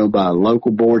 by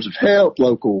local boards of health,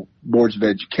 local boards of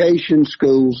education,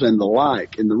 schools, and the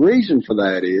like. And the reason for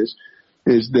that is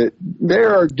that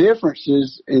there are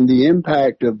differences in the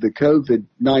impact of the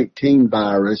COVID-19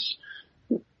 virus.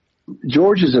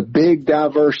 Georgia's a big,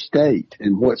 diverse state,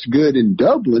 and what's good in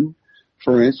Dublin,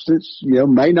 for instance,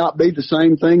 may not be the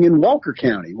same thing in Walker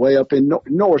County, way up in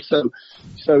north. So,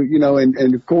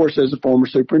 and of course, as a former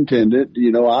superintendent,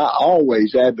 I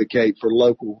always advocate for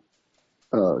local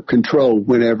control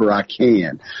whenever I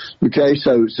can. Okay.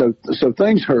 So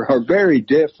things are very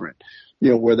different,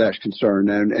 where that's concerned.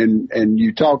 And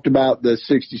you talked about the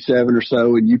 67 or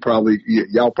so, and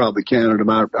y'all probably counted them.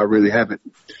 I really haven't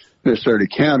necessarily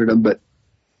counted them, but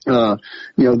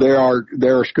there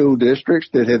are school districts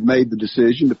that have made the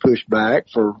decision to push back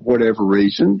for whatever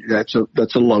reason. That's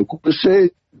a local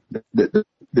decision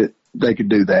that they could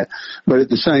do that. But at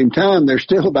the same time, there's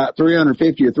still about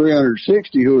 350 or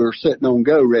 360 who are sitting on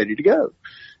go, ready to go.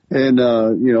 And,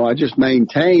 I just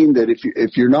maintain that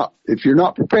if you're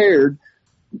not prepared,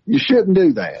 you shouldn't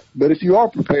do that. But if you are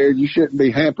prepared, you shouldn't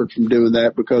be hampered from doing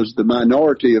that, because the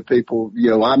minority of people,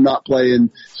 I'm not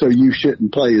playing, so you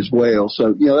shouldn't play as well.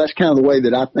 So, that's kind of the way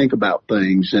that I think about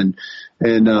things. And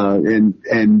at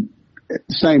the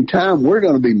same time, we're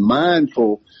going to be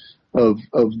mindful of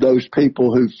those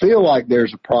people who feel like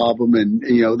there's a problem, and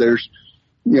there's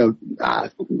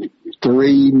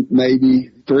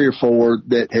three or four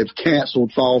that have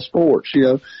canceled fall sports.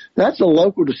 That's a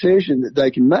local decision that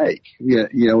they can make,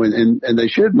 and they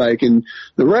should make. And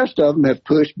the rest of them have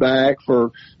pushed back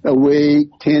for a week,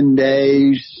 10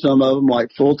 days. Some of them,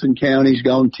 like Fulton County's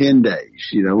gone 10 days,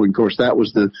 and of course that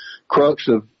was the crux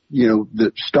of,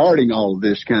 the starting all of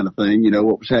this kind of thing,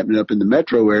 what was happening up in the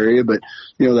metro area. But,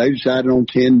 they decided on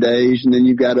 10 days, and then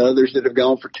you've got others that have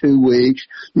gone for 2 weeks.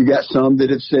 You've got some that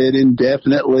have said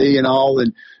indefinitely and all.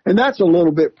 And that's a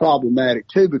little bit problematic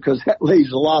too, because that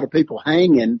leaves a lot of people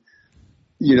hanging,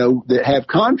 that have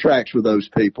contracts with those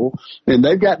people, and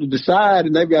they've got to decide,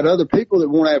 and they've got other people that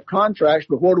want to have contracts,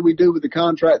 but what do we do with the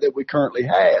contract that we currently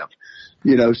have?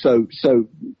 So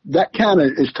that kind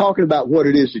of is talking about what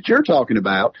it is that you're talking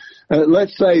about.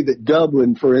 Let's say that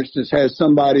Dublin, for instance, has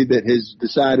somebody that has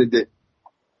decided that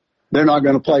they're not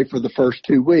going to play for the first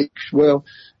 2 weeks. Well,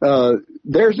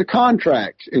 there's a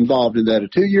contract involved in that, a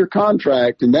 2-year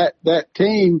contract, and that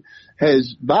team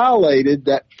has violated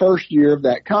that first year of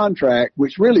that contract,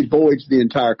 which really voids the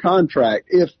entire contract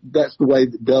if that's the way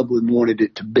that Dublin wanted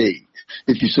it to be,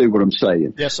 if you see what I'm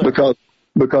saying. Yes, sir.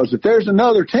 Because if there's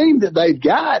another team that they've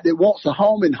got that wants a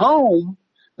home and home,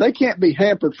 they can't be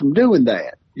hampered from doing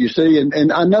that, you see.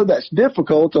 And I know that's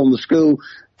difficult on the school,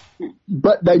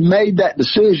 but they made that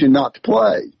decision not to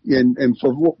play. And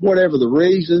for whatever the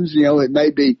reasons, it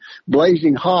may be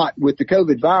blazing hot with the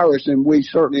COVID virus, and we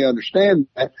certainly understand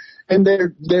that. And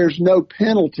there's no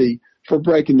penalty for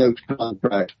breaking those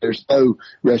contracts. There's no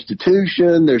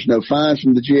restitution. There's no fines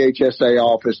from the GHSA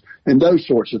office and those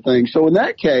sorts of things. So in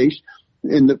that case,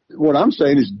 what I'm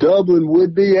saying is Dublin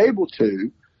would be able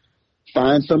to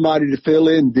find somebody to fill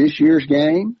in this year's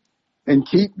game and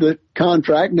keep the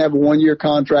contract and have a 1-year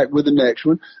contract with the next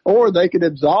one, or they could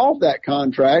absolve that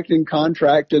contract and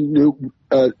contract a new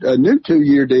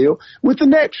 2-year deal with the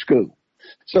next school.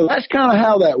 So that's kind of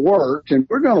how that works, and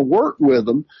we're going to work with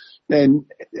them. And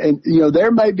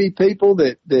there may be people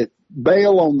that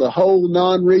bail on the whole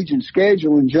non-region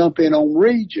schedule and jump in on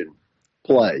region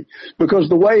play, because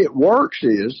the way it works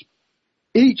is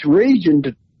each region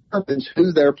determines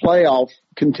who their playoff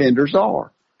contenders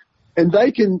are. And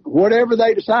they can, whatever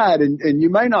they decide, and you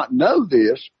may not know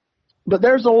this, but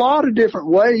there's a lot of different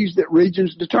ways that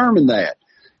regions determine that.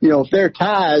 If they're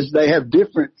ties, they have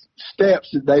different steps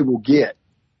that they will get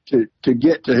to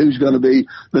get to who's going to be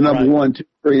the number 1, 2,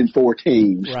 3, and 4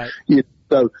 teams. Right.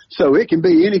 So it can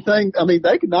be anything. I mean,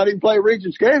 they could not even play a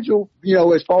region schedule,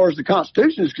 as far as the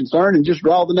Constitution is concerned, and just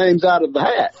draw the names out of the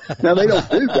hat. Now, they don't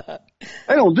do that.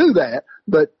 They don't do that.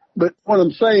 But what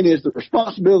I'm saying is the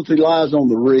responsibility lies on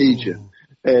the region.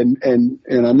 And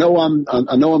I know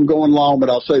I'm going long, but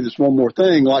I'll say this one more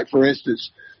thing. Like, for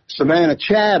instance, Savannah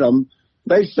Chatham,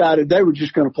 they decided they were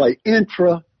just going to play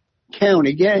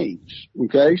intra-county games.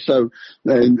 Okay. So,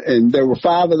 and there were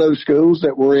 5 of those schools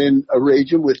that were in a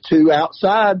region with 2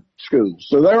 outside schools.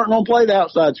 So they weren't going to play the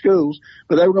outside schools,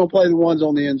 but they were going to play the ones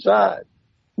on the inside.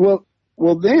 Well,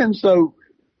 then, so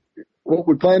what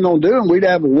we planned on doing, we'd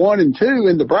have a 1 and 2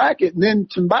 in the bracket and then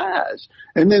some buys.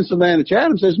 And then Savannah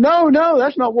Chatham says, no,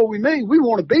 that's not what we mean. We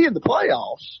want to be in the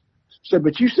playoffs. So,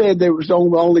 but you said there was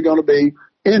only going to be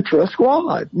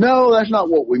intra-squad. No, that's not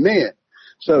what we meant.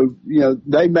 So,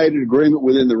 they made an agreement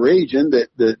within the region that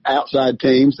the outside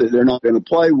teams that they're not going to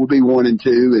play will be 1 and 2,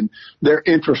 and their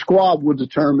intra-squad will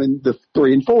determine the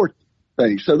 3 and 4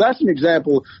 things. So that's an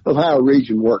example of how a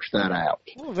region works that out.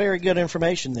 Well, very good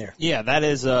information there. Yeah,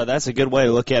 that's a good way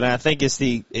to look at it. I think it's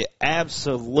the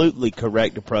absolutely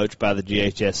correct approach by the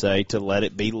GHSA to let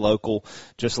it be local,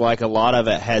 just like a lot of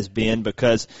it has been,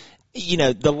 because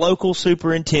the local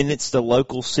superintendents, the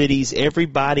local cities,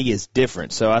 everybody is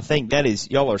different. So I think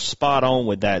y'all are spot on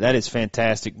with that. That is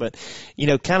fantastic. But,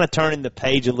 kind of turning the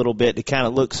page a little bit to kind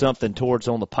of look something towards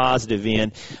on the positive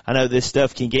end. I know this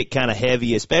stuff can get kind of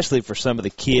heavy, especially for some of the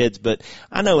kids, but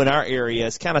I know in our area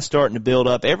it's kind of starting to build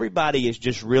up. Everybody is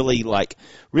just really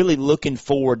looking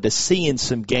forward to seeing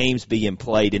some games being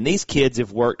played. And these kids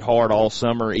have worked hard all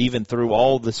summer, even through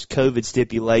all this COVID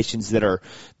stipulations that are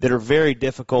very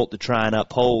difficult to try and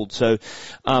uphold. So,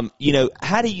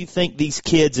 how do you think these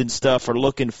kids and stuff are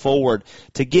looking forward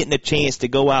to getting a chance to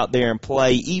go out there and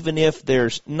play, even if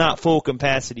there's not full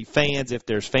capacity fans, if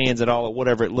there's fans at all, or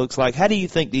whatever it looks like? How do you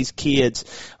think these kids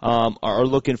are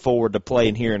looking forward to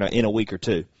playing here in a week or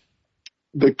two?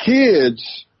 The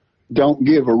kids don't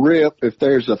give a rip if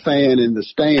there's a fan in the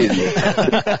stand.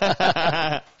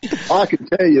 I can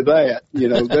tell you that.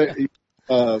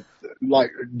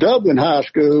 Like Dublin High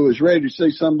School is ready to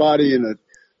see somebody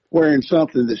wearing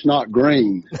something that's not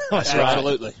green. That's right.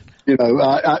 Absolutely.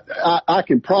 I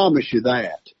can promise you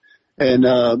that.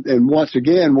 And once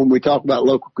again, when we talk about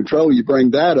local control, you bring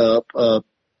that up. I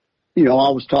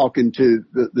was talking to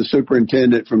the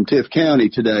superintendent from Tift County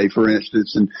today, for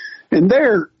instance, and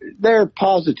their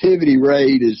positivity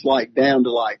rate is down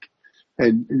to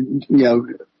and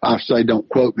I say don't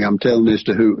quote me. I'm telling this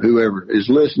to whoever is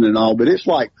listening and all, but it's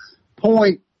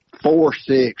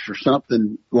 0.46 or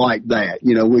something like that,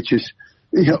 which is,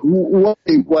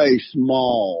 way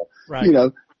small.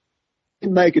 Right.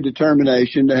 Make a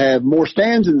determination to have more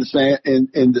stands in the stand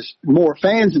and more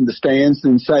fans in the stands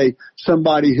than say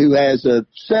somebody who has a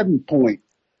 7-point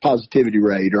positivity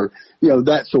rate or,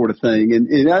 that sort of thing.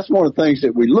 And that's one of the things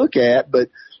that we look at, but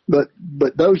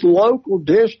those local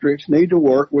districts need to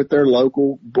work with their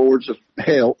local boards of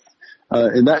health,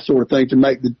 and that sort of thing to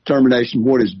make the determination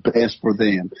what is best for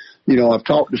them. I've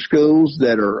talked to schools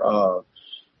that are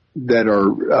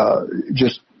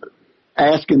just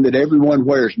asking that everyone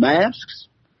wears masks,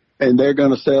 and they're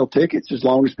going to sell tickets as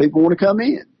long as people want to come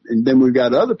in. And then we've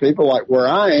got other people like where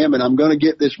I am, and I'm going to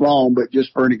get this wrong, but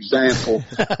just for an example,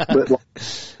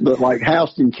 but like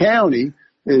Houston County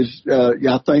is,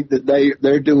 I think that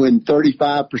they're doing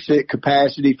 35%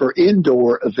 capacity for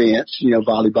indoor events,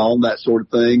 volleyball and that sort of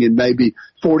thing, and maybe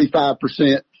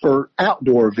 45% for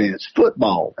outdoor events,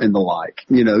 football and the like,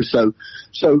 so,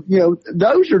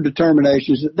 those are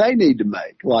determinations that they need to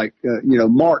make.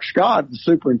 Mark Scott, the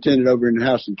superintendent over in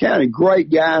Houston County,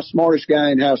 great guy, smartest guy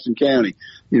in Houston County.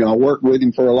 I worked with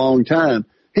him for a long time.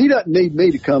 He doesn't need me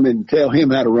to come in and tell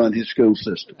him how to run his school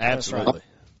system. Absolutely. I'll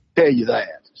tell you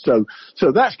that. So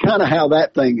that's kind of how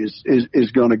that thing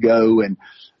is going to go. And,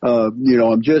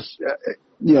 I'm just,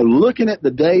 looking at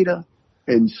the data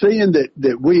and seeing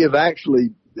that we have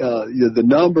actually, the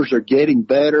numbers are getting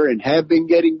better and have been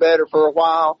getting better for a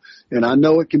while. And I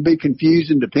know it can be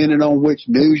confusing depending on which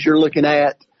news you're looking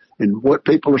at and what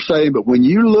people are saying. But when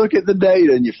you look at the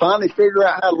data and you finally figure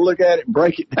out how to look at it and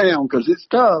break it down, because it's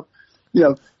tough,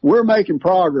 we're making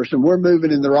progress and we're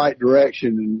moving in the right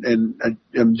direction. And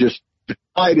I'm just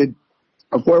excited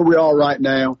of where we are right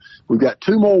now. We've got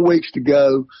 2 more weeks to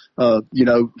go.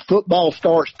 Football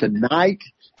starts tonight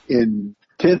in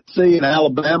Tennessee and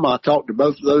Alabama. I talked to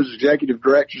both of those executive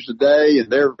directors today,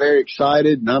 and they're very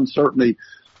excited. And I'm certainly,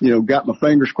 got my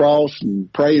fingers crossed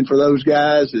and praying for those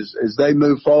guys as they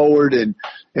move forward, and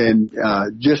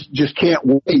just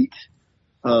can't wait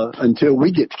until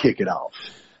we get to kick it off.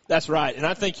 That's right, and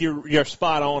I think you're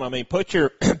spot on. I mean, put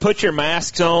your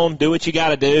masks on, do what you got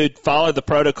to do, follow the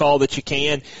protocol that you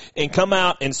can, and come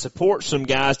out and support some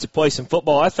guys to play some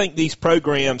football. I think these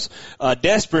programs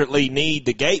desperately need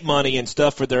the gate money and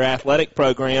stuff for their athletic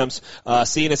programs.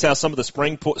 Seeing as how some of the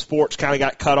spring sports kind of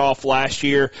got cut off last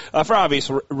year for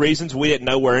obvious reasons, we didn't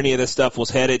know where any of this stuff was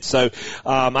headed. So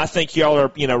I think y'all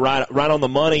are right on the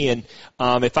money. And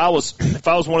if I was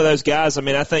one of those guys, I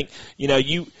mean, I think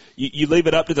you leave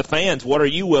it up to the fans. What are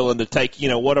you willing to take?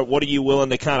 What are you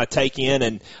willing to kind of take in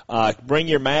and bring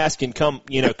your mask and come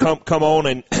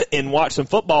on and watch some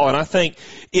football? And I think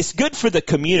it's good for the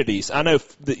communities. I know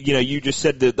that, you just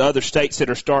said the other states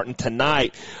that are starting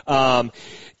tonight.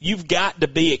 You've got to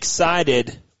be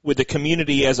excited with the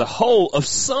community as a whole of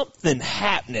something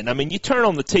happening. I mean, you turn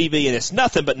on the TV and it's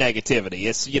nothing but negativity.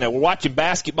 It's, we're watching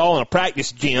basketball in a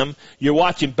practice gym. You're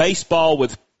watching baseball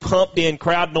with pumped in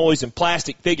crowd noise and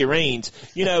plastic figurines.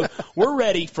 We're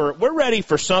ready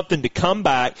for something to come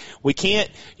back. We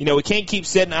can't keep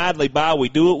sitting idly by. We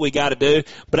do what we got to do.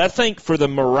 But I think for the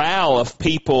morale of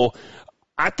people,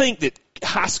 I think that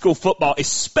high school football,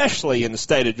 especially in the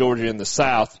state of Georgia in the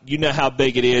South, you know how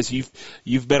big it is.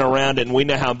 You've been around it, and we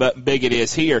know how big it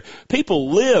is here.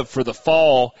 People live for the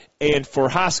fall, and for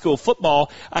high school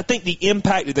football, I think the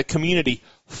impact of the community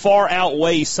far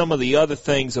outweighs some of the other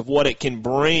things of what it can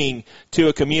bring to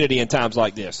a community in times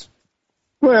like this.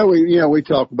 Well, we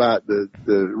talk about the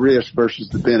risk versus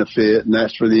the benefit, and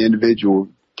that's for the individual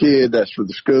kid, that's for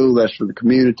the school, that's for the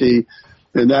community,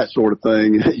 and that sort of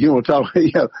thing. You want to talk,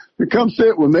 come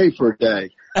sit with me for a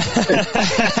day.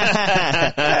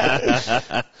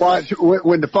 Watch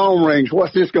when the phone rings.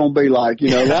 What's this going to be like?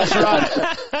 That's right.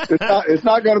 It's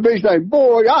not going to be saying,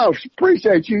 "Boy, I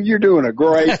appreciate you. You're doing a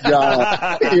great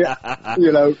job."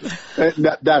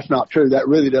 That's not true. That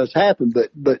really does happen.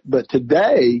 But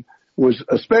today was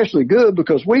especially good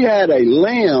because we had a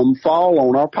limb fall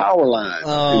on our power line.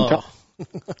 Oh.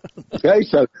 Okay,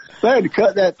 so they had to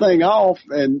cut that thing off,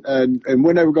 and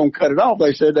when they were going to cut it off,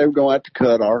 they said they were going to have to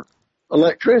cut our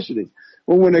electricity.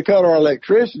 Well, when they cut our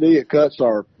electricity, it cuts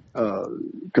our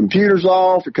computers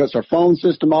off, it cuts our phone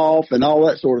system off, and all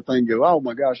that sort of thing. Go, oh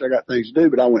my gosh, I got things to do.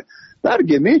 But I went, that'll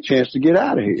give me a chance to get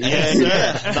out of here.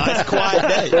 Yeah. Nice quiet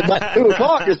day. So about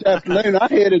 2:00 this afternoon, I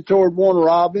headed toward Warner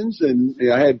Robins, and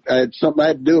I had something I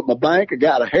had to do at my bank. I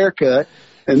got a haircut,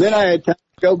 and then I had time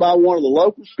to go by one of the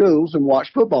local schools and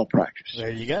watch football practice. There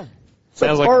you go.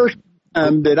 The first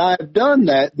time that I've done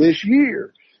that this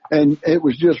year. And it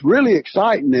was just really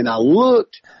exciting. And I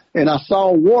looked and I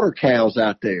saw water cows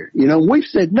out there. We've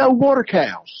said no water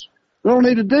cows. We don't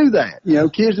need to do that.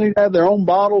 Kids need to have their own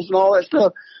bottles and all that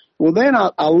stuff. Well, then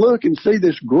I look and see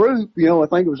this group, I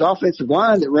think it was offensive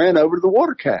line that ran over to the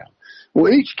water cow.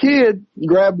 Well, each kid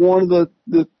grabbed one of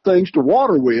the things to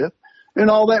water with and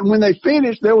all that. And when they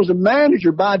finished, there was a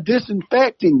manager by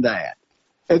disinfecting that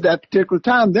at that particular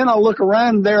time. Then I look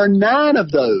around and there are 9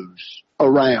 of those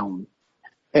around.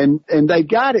 And they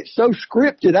got it so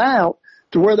scripted out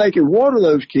to where they can water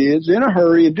those kids in a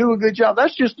hurry and do a good job.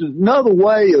 That's just another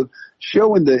way of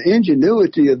showing the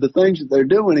ingenuity of the things that they're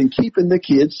doing and keeping the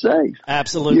kids safe.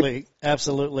 Absolutely.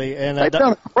 Absolutely. And they've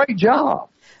done a great job.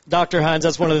 Dr. Hines,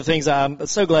 that's one of the things I'm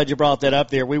so glad you brought that up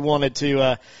there. We wanted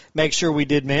to make sure we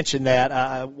did mention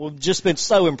that. We've just been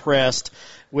so impressed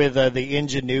with the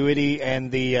ingenuity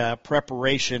and the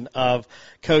preparation of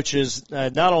coaches,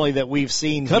 not only that we've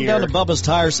seen Come here. down to Bubba's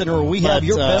Tire Center where we have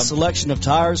your best selection of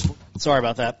tires. Sorry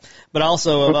about that. But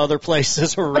also of other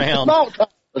places around.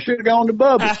 I should have gone to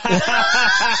Bubba's.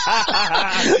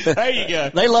 There you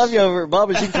go. They love you over at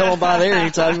Bubba's. You can come on by there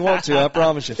anytime you want to, I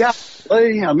promise you. Yeah,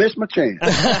 I missed my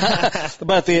chance.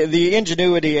 But the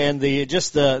ingenuity and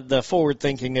the forward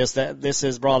thinkingness that this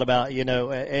has brought about,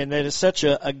 and it is such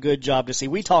a good job to see.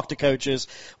 We talked to coaches.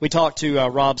 We talked to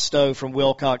Rob Stowe from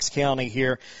Wilcox County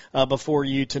here before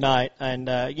you tonight, and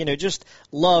just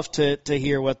love to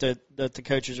hear what the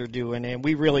coaches are doing, and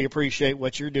we really appreciate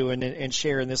what you're doing and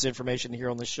sharing this information here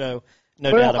on the show.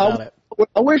 No doubt about it.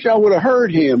 I wish I would have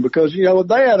heard him because,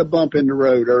 they had a bump in the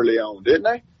road early on, didn't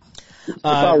they? If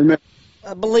I remember.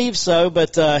 I believe so,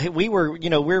 but we were,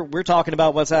 we're talking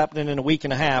about what's happening in a week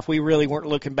and a half. We really weren't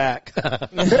looking back. Well,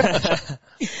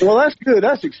 that's good.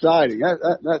 That's exciting.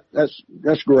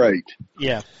 That's great.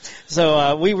 Yeah.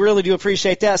 So we really do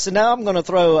appreciate that. So now I'm going to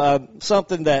throw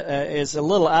something that is a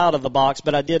little out of the box,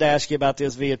 but I did ask you about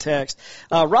this via text.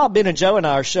 Rob, Ben, and Joe and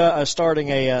I are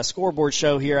starting a scoreboard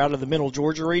show here out of the Middle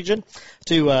Georgia region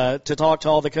to talk to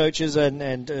all the coaches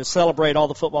and celebrate all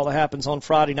the football that happens on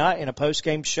Friday night in a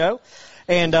post-game show.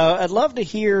 And I'd love to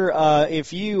hear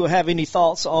if you have any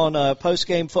thoughts on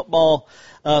post-game football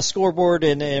scoreboard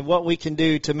and what we can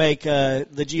do to make the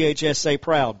GHSA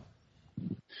proud.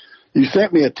 You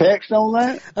sent me a text on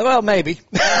that? Well, maybe.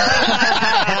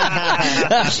 I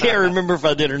can't remember if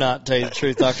I did or not, to tell you the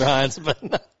truth, Dr. Hines, but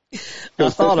I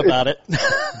thought about it.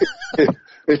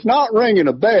 It's not ringing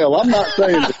a bell. I'm not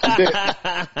saying that you did,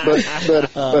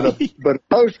 but a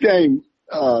post-game,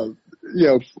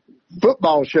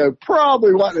 football show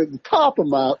probably wasn't at the top of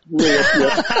my list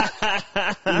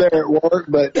there at work,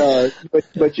 but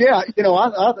yeah, I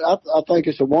think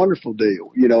it's a wonderful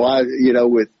deal.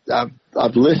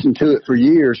 I've listened to it for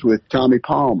years with Tommy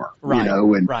Palmer,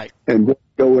 right, and what's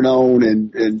going on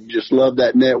and just love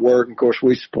that network. And of course,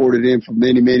 we supported him for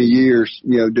many, many years,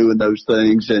 doing those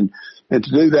things and to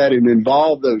do that and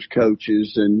involve those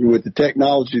coaches and with the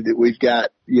technology that we've got,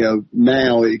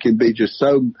 now it can be just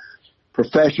so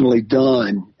professionally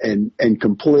done and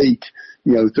complete,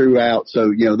 throughout.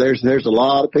 So, there's a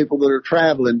lot of people that are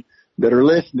traveling that are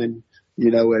listening,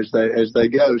 as they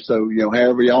go. So,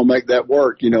 however y'all make that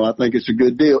work, I think it's a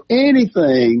good deal.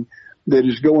 Anything that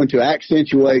is going to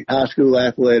accentuate high school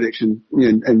athletics and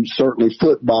certainly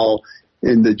football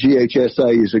in the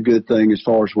GHSA is a good thing as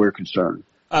far as we're concerned.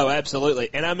 Oh, absolutely.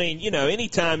 And I mean,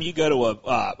 anytime you go to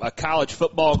a college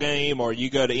football game or you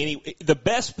go to the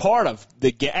best part of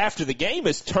after the game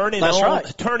is turning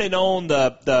on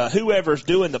the whoever's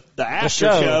doing the after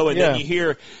show, and then you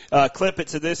hear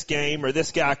clippets of this game or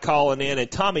this guy calling in. And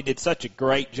Tommy did such a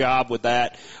great job with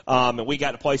that. And we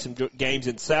got to play some games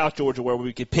in South Georgia where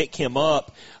we could pick him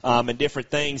up and different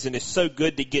things. And it's so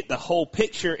good to get the whole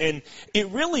picture. And it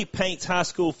really paints high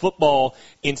school football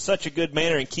in such a good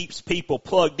manner and keeps people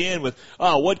plugged in with,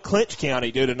 what'd Clinch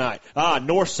County do tonight?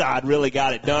 Northside really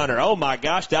got it done, or, oh my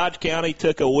gosh, Dodge County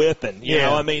took a whipping. You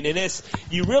know, I mean, and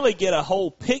you really get a whole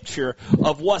picture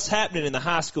of what's happening in the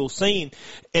high school scene.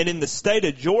 And in the state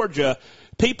of Georgia,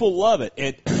 people love it.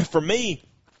 And for me,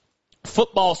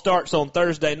 football starts on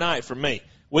Thursday night for me.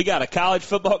 We got a college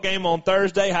football game on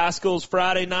Thursday, high school's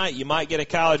Friday night. You might get a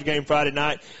college game Friday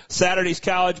night. Saturday's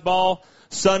college ball.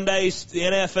 Sunday's the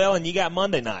NFL, and you got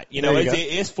Monday night.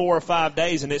 It's 4 or 5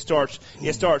 days, and it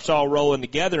starts all rolling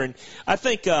together. And I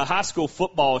think high school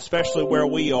football, especially where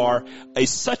we are, is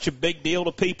such a big deal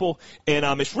to people.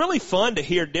 And it's really fun to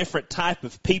hear different type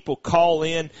of people call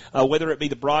in, whether it be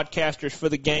the broadcasters for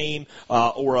the game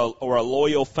or a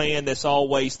loyal fan that's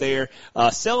always there,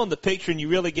 selling the picture, and you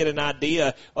really get an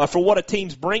idea for what a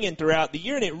team's bringing throughout the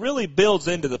year. And it really builds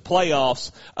into the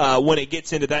playoffs when it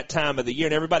gets into that time of the year,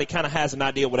 and everybody kind of has an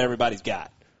idea what everybody's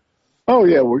got. Oh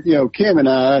yeah, well, Kim and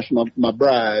I, that's my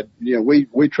bride.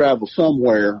 We travel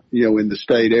somewhere, in the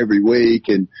state every week,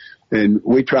 and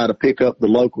we try to pick up the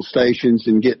local stations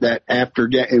and get that after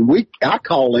game. And I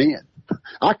call in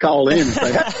and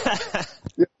say,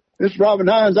 "This is Robin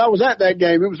Hines. I was at that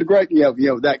game. It was a great,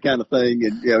 that kind of thing,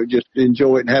 and just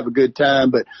enjoy it and have a good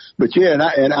time." But yeah,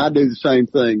 and I do the same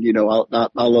thing.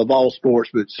 I love all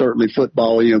sports, but certainly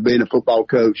football. Being a football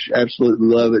coach, absolutely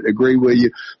love it. Agree with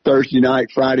you. Thursday night,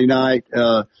 Friday night,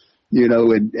 and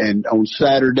on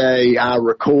Saturday I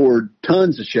record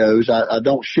tons of shows. I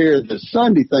don't share the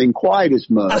Sunday thing quite as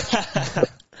much,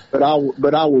 but I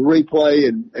will replay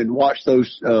and watch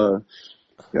those.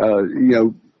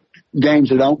 Games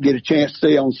that I don't get a chance to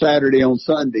see on Saturday, on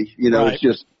Sunday. Right. It's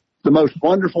just the most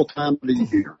wonderful time of the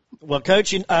year. Well,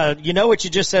 Coach, you know what you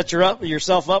just set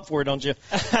yourself up for, don't you?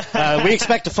 We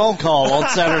expect a phone call on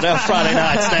Saturday and Friday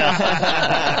nights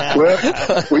now.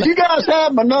 Well, you guys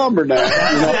have my number now.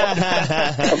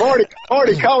 I've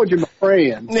already called you my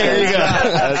friend. There you go.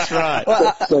 That's right.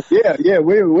 So yeah,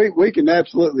 we can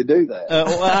absolutely do that.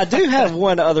 Well, I do have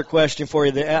one other question for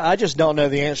you. I just don't know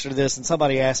the answer to this, and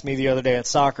somebody asked me the other day at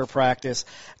soccer practice.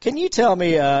 Can you tell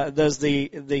me, does the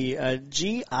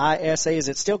GISA, is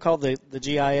it still called the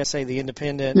GISA? The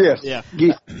independent, yes, yeah,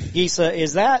 GHSA,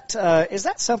 is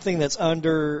that something that's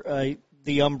under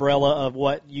the umbrella of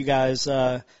what you guys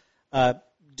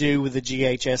do with the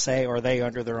GHSA, or are they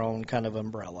under their own kind of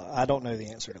umbrella? I don't know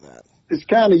the answer to that. It's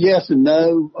kind of yes and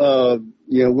no.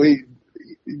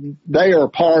 They are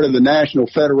part of the National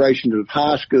Federation of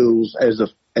High Schools as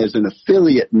an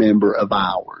affiliate member of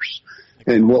ours,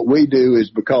 and what we do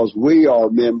is, because we are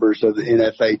members of the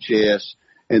NFHS.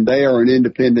 And they are an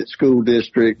independent school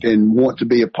district and want to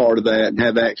be a part of that and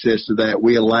have access to that,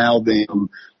 we allow them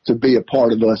to be a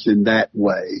part of us in that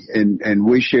way. And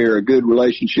we share a good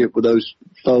relationship with those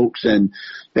folks, and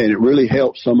it really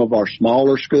helps some of our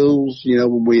smaller schools,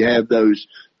 when we have those,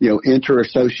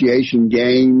 inter-association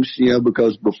games,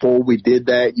 because before we did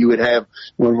that, you would have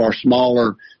one of our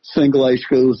smaller single A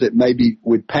schools that maybe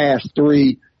would pass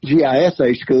 3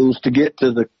 GISA schools to get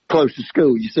to the closest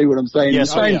school. You see what I'm saying?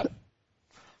 Yes, yeah.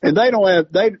 And they don't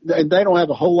have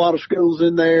a whole lot of schools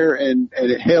in there, and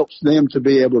it helps them to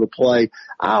be able to play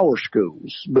our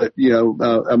schools. But I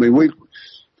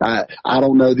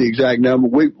don't know the exact number.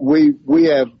 We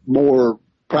have more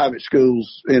private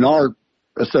schools in our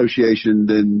association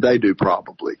than they do,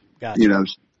 probably. Gotcha.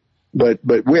 But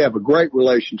we have a great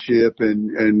relationship,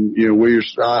 and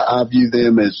I view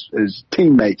them as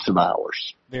teammates of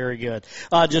ours. Very good.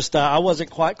 I wasn't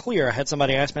quite clear. I had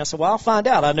somebody ask me. I said, well, I'll find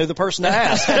out. I knew the person to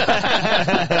ask.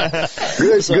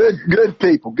 Good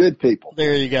people.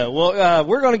 There you go. Well,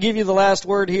 we're going to give you the last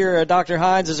word here, Dr.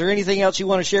 Hines. Is there anything else you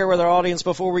want to share with our audience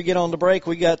before we get on the break?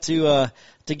 We got to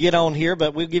get on here,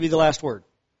 but we'll give you the last word.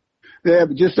 Yeah,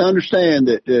 but just understand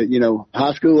that,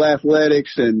 high school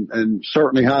athletics and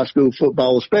certainly high school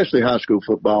football, especially high school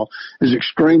football, is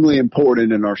extremely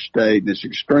important in our state, and it's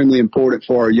extremely important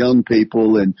for our young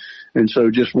people. And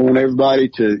so just want everybody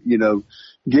to,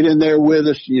 get in there with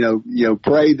us,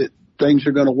 pray things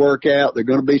are going to work out. There are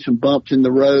going to be some bumps in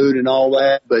the road and all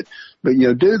that, but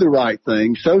do the right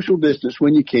thing. Social distance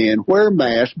when you can. Wear a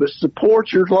mask, but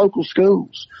support your local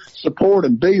schools. Support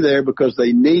them. Be there because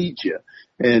they need you.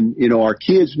 And, our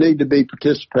kids need to be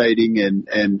participating,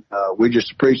 and we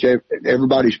just appreciate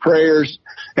everybody's prayers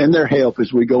and their help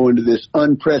as we go into this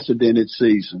unprecedented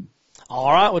season.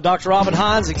 All right. Well, Dr. Robin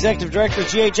Hines, Executive Director of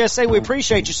GHSA, we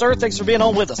appreciate you, sir. Thanks for being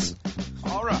on with us.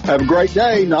 All right. Have a great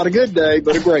day. Not a good day,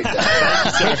 but a great day.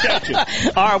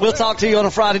 All right. We'll talk to you on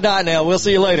a Friday night now. We'll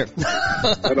see you later.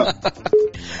 Bye-bye.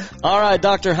 All right,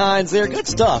 Dr. Hines there. Good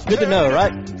stuff. Good to know,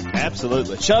 right?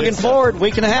 Absolutely. Chugging forward,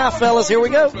 week and a half, fellas. Here we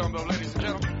go.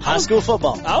 High school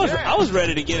football. I was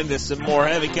ready to get into some more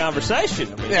heavy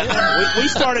conversation. I mean, we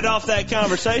started off that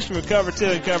conversation with cover 2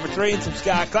 and cover 3 and some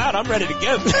Sky Cloud. I'm ready to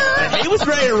go. And he was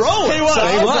ready to roll it. He was.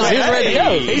 He was ready to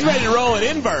go. He's ready to roll it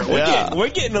invert. We're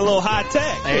getting a little high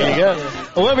tech. There you go.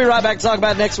 Well, we'll be right back to talk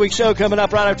about next week's show coming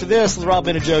up right after this. The Rob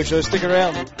Ben and Joe Show. Stick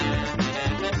around.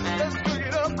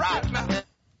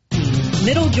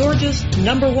 Middle Georgia's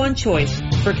 #1 choice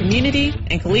for community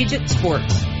and collegiate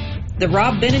sports. The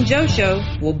Rob Ben and Joe Show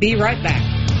will be right back.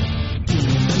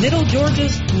 Middle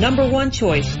Georgia's #1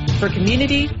 choice for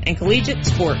community and collegiate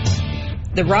sports.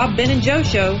 The Rob Ben and Joe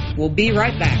Show will be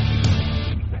right back.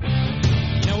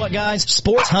 You know what, guys?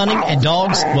 Sports, hunting, and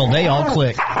dogs, well, they all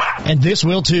click. And this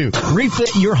will too.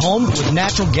 Refit your home with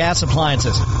natural gas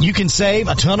appliances. You can save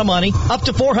a ton of money, up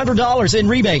to $400 in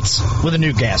rebates with a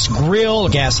new gas grill,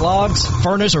 gas logs,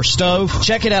 furnace, or stove.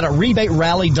 Check it out at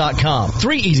rebaterally.com.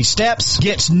 3 easy steps,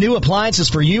 gets new appliances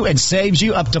for you, and saves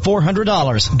you up to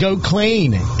 $400. Go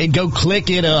clean and go click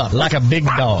it up like a big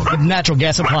dog with natural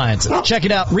gas appliances. Check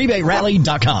it out,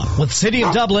 rebaterally.com with City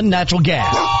of Dublin Natural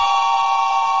Gas.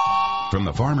 From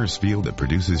the farmer's field that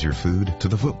produces your food to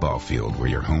the football field where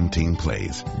your home team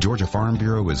plays, Georgia Farm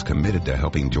Bureau is committed to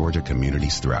helping Georgia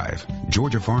communities thrive.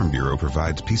 Georgia Farm Bureau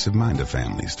provides peace of mind to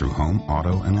families through home,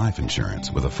 auto, and life insurance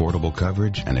with affordable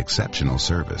coverage and exceptional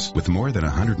service. With more than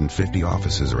 150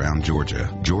 offices around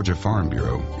Georgia, Georgia Farm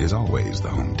Bureau is always the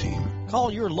home team. Call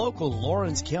your local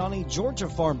Lawrence County Georgia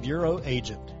Farm Bureau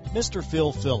agent, Mr.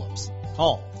 Phil Phillips.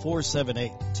 Call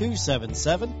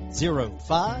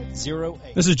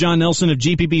 478-277-0508. This is John Nelson of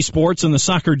GPB Sports and the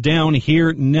Soccer Down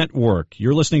Here Network.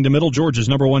 You're listening to Middle Georgia's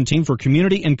 #1 team for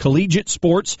community and collegiate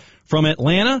sports from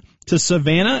Atlanta to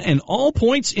Savannah and all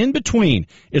points in between.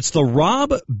 It's the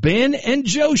Rob, Ben, and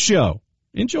Joe Show.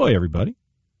 Enjoy, everybody.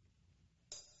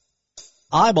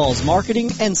 Eyeballs Marketing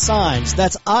and Signs.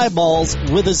 That's Eyeballs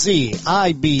with a Z.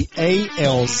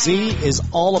 IBALZ is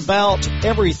all about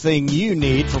everything you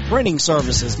need for printing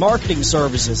services, marketing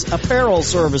services, apparel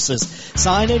services,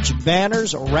 signage,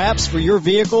 banners, wraps for your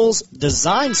vehicles,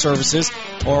 design services,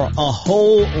 or a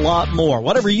whole lot more.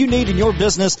 Whatever you need in your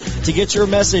business to get your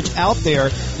message out there,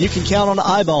 you can count on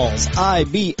Eyeballs.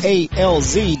 IBALZ.com.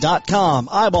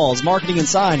 Eyeballs Marketing and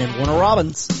Sign in Warner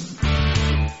Robins.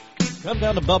 Come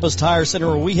down to Bubba's Tire Center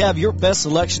where we have your best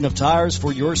selection of tires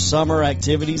for your summer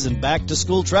activities and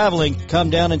back-to-school traveling.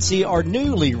 Come down and see our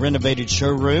newly renovated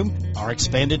showroom, our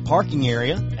expanded parking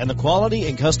area, and the quality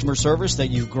and customer service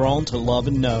that you've grown to love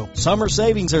and know. Summer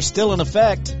savings are still in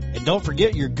effect. And don't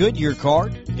forget your Goodyear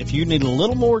card if you need a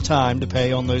little more time to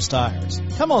pay on those tires.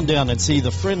 Come on down and see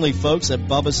the friendly folks at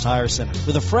Bubba's Tire Center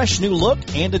with a fresh new look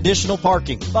and additional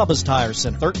parking. Bubba's Tire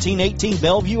Center, 1318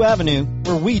 Bellevue Avenue,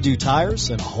 where we do tires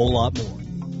and a whole lot more.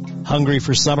 Hungry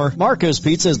for summer? Marco's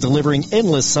Pizza is delivering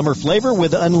endless summer flavor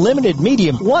with unlimited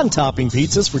medium one-topping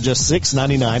pizzas for just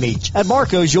 $6.99 each. At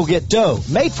Marco's, you'll get dough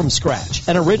made from scratch,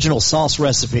 an original sauce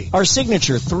recipe, our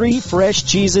signature 3 fresh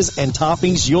cheeses and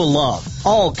toppings you'll love,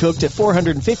 all cooked at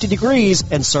 450 degrees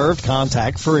and served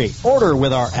contact-free. Order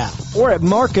with our app or at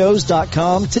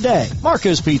marcos.com today.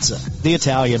 Marco's Pizza, the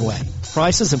Italian way.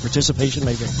 Prices and participation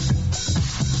may vary.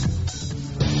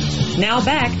 Now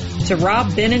back to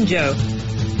Rob, Ben, and Joe.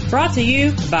 Brought to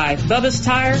you by Bubba's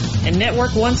Tire and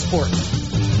Network One Sports.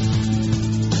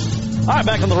 All right,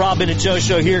 back on the Rob Ben and Joe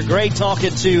Show here. Great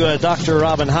talking to Dr.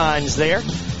 Robin Hines there,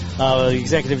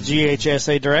 Executive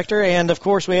GHSA Director. And, of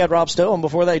course, we had Rob Stowe on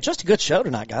before that. Just a good show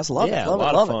tonight, guys. Love it. A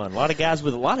lot of fun. A lot of guys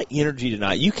with a lot of energy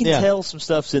tonight. You can tell some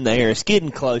stuff's in the air. It's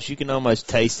getting close. You can almost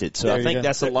taste it. So I think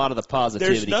that's a lot of the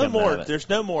positivity coming out of it. There's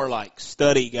no more, like,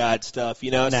 study guide stuff.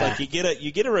 You know, it's like you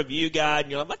get a review guide,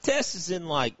 and you're like, my test is in,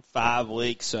 like, 5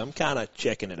 weeks, so I'm kind of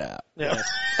checking it out. Yeah.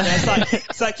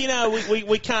 It's like, you know,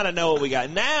 we kind of know what we got.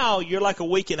 Now you're like a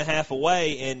week and a half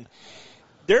away, and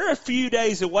they're a few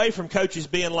days away from coaches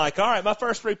being like, all right, my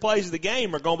first 3 plays of the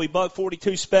game are going to be buck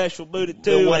 42 special, booted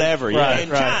 2, whatever,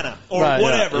 and China or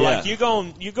whatever. Yeah. Like you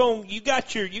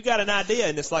got an idea,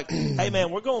 and it's like, hey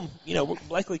man, we're going,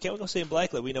 Blakely, we're going to see in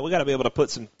Blakely. We got to be able to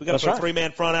put a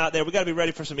 3-man front out there. We got to be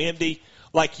ready for some MD.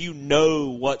 Like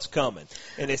what's coming,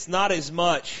 and it's not as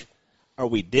much. Are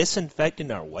we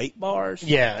disinfecting our weight bars?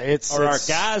 Yeah, Are our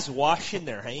guys washing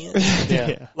their hands?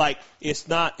 Yeah. Like, it's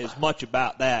not as much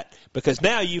about that because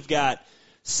now you've got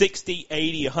 60,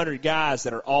 80, 100 guys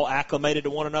that are all acclimated to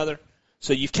one another.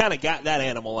 So you've kind of got that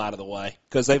animal out of the way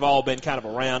because they've all been kind of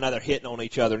around. Now they're hitting on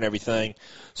each other and everything.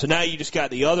 So now you just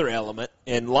got the other element,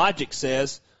 and logic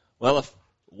says, well,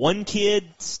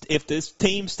 if this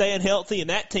team's staying healthy and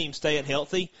that team's staying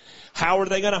healthy, how are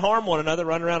they going to harm one another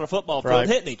running around a football field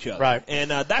hitting each other? Right. And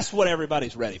that's what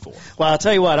everybody's ready for. Well, I'll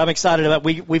tell you what, I'm excited about.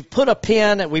 We've put a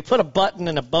pin, we put a button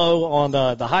and a bow on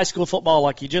the high school football,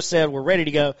 like you just said. We're ready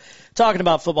to go talking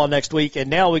about football next week. And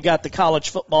now we got the college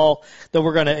football that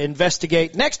we're going to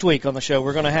investigate next week on the show.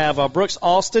 We're going to have Brooks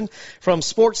Austin from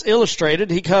Sports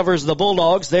Illustrated. He covers the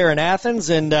Bulldogs there in Athens,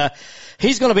 and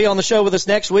he's going to be on the show with us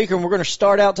next week, and we're going to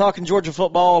start out talking Georgia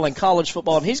football and college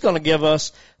football, and he's going to give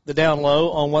us the down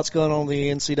low on what's going on in the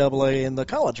NCAA and the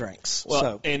college ranks.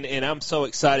 Well, and I'm so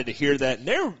excited to hear that.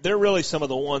 And they're really some of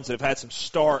the ones that have had some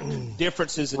stark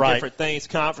differences in different things.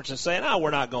 Conferences saying,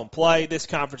 we're not going to play. This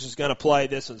conference is going to play.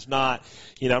 This one's not.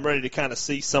 I'm ready to kind of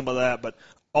see some of that. But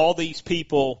all these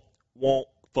people want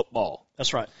football.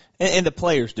 That's right. And the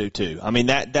players do too. I mean,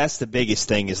 that's the biggest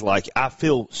thing is like I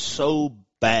feel so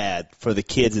bad for the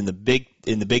kids in the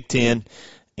Big Ten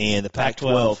and the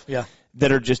Pac-12. Yeah.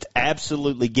 That are just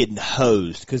absolutely getting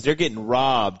hosed because they're getting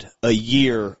robbed a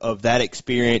year of that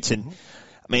experience. And,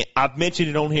 I mean, I've mentioned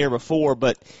it on here before,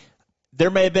 but there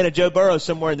may have been a Joe Burrow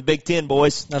somewhere in the Big Ten,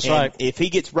 boys. That's and right. If he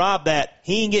gets robbed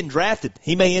he ain't getting drafted.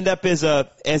 He may end up as an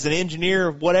engineer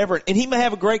or whatever, and he may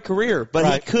have a great career,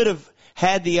 but he could have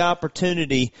had the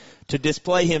opportunity to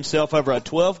display himself over a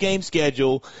 12-game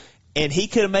schedule, and he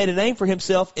could have made a name for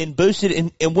himself and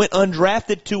boosted and went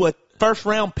undrafted to a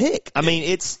first-round pick. I mean,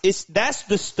 that's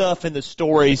the stuff and the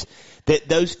stories that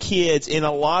those kids in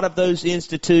a lot of those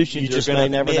institutions are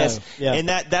going to miss. Yeah. And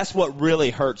that's what really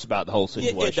hurts about the whole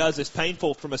situation. It does. It's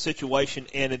painful from a situation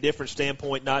and a different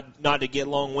standpoint, not to get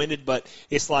long-winded, but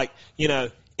it's like,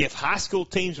 if high school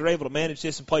teams are able to manage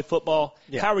this and play football,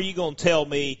 how are you going to tell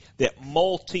me that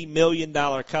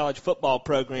multi-million-dollar college football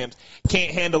programs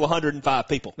can't handle 105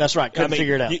 people? That's right. Couldn't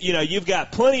figure it out. You've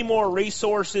got plenty more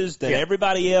resources than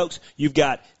everybody else. You've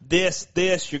got this.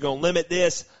 You're going to limit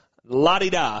this.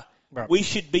 La-di-da. Right. We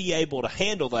should be able to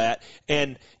handle that.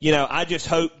 And, I just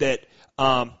hope that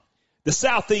the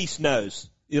Southeast knows.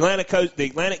 The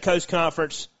Atlantic Coast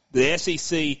Conference, the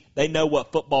SEC, they know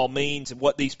what football means and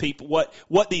what these people,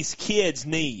 what these kids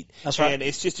need. That's right. And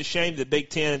it's just a shame the Big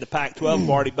Ten and the Pac-12 have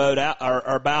already bowed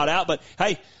out. But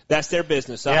hey, that's their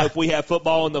business. I hope we have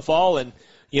football in the fall, and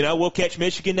we'll catch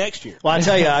Michigan next year. Well, I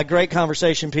tell you, a great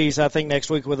conversation piece. I think next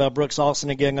week with Brooks Austin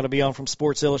again, going to be on from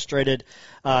Sports Illustrated.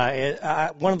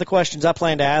 One of the questions I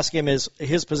plan to ask him is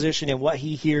his position and what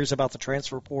he hears about the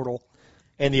transfer portal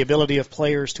and the ability of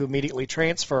players to immediately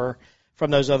transfer from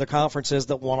those other conferences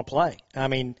that want to play. I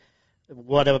mean,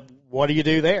 what do you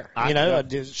do there?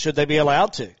 Should they be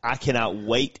allowed to? I cannot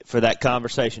wait for that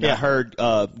conversation. I heard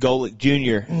Golick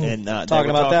Jr. and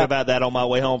talking about that on my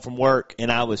way home from work,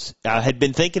 and I had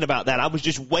been thinking about that. I was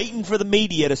just waiting for the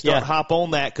media to hop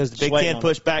on that because the Big Ten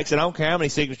pushed back, said, I don't care how many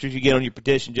signatures you get on your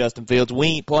petition, Justin Fields, we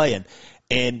ain't playing.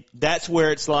 And that's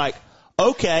where it's like,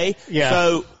 okay,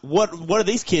 so what do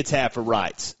these kids have for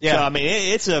rights? Yeah. So, I mean,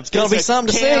 it's going to be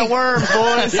something to see. Can of worms,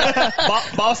 boys.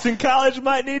 Boston College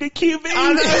might need a QB.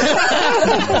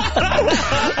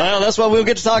 Well, that's what we'll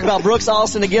get to talk about. Brooks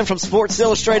Austin again from Sports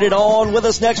Illustrated on with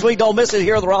us next week. Don't miss it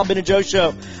here on the Rob, Ben, and Joe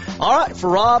Show. All right, for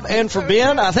Rob and for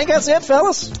Ben, I think that's it,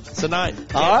 fellas. It's a night.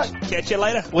 All right. Catch you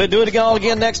later. We'll do it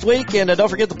again next week. And don't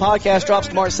forget the podcast drops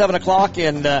tomorrow at 7 o'clock.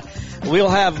 And we'll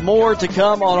have more to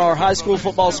come on our high school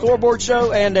football scoreboard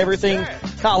show and everything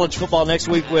college football next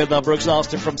week with Brooks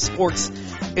Austin from Sports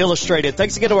Illustrated.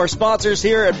 Thanks again to our sponsors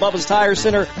here at Bubba's Tire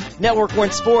Center, Network One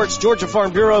Sports, Georgia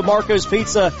Farm Bureau, Marco's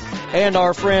Pizza, and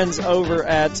our friends over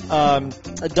at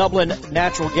Dublin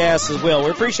Natural Gas as well.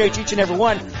 We appreciate each and every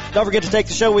one. Don't forget to take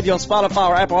the show with you on Spotify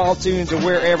or Apple iTunes or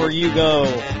wherever you go.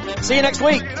 See you next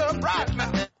week.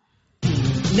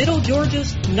 Middle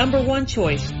Georgia's #1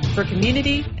 choice for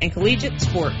community and collegiate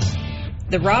sports.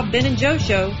 The Rob, Ben, and Joe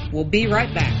Show will be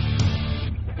right back.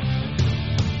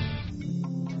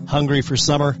 Hungry for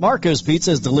summer? Marco's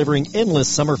Pizza is delivering endless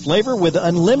summer flavor with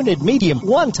unlimited medium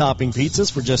one-topping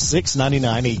pizzas for just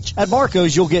 $6.99 each. At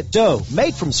Marco's, you'll get dough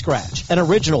made from scratch, an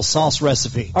original sauce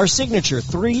recipe, our signature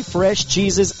 3 fresh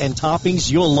cheeses and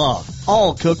toppings you'll love,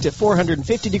 all cooked at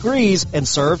 450 degrees and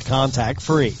served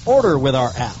contact-free. Order with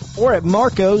our app or at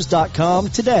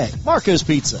marcos.com today. Marco's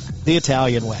Pizza, the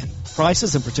Italian way.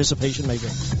 Prices and participation may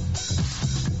vary.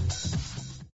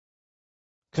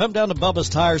 Come down to Bubba's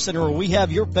Tire Center where we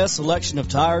have your best selection of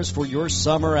tires for your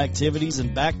summer activities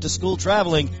and back-to-school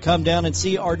traveling. Come down and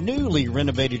see our newly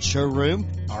renovated showroom,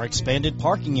 our expanded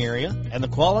parking area, and the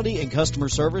quality and customer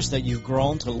service that you've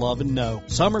grown to love and know.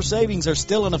 Summer savings are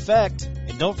still in effect.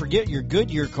 And don't forget your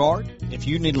Goodyear card if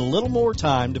you need a little more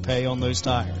time to pay on those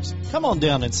tires. Come on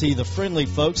down and see the friendly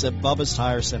folks at Bubba's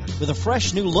Tire Center with a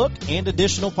fresh new look and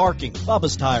additional parking.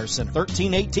 Bubba's Tire Center,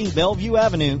 1318 Bellevue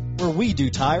Avenue, where we do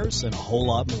tires and a whole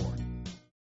lot more.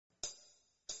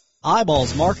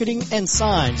 Eyeballs Marketing and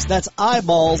Signs. That's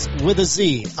Eyeballs with a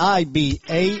Z.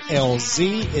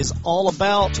 IBALZ is all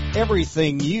about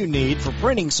everything you need for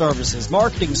printing services,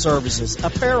 marketing services,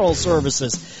 apparel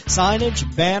services,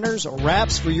 signage, banners,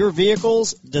 wraps for your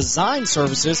vehicles, design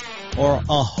services, or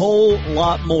a whole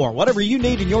lot more. Whatever you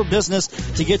need in your business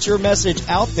to get your message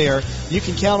out there, you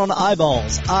can count on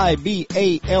Eyeballs.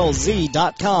 IBALZ.com.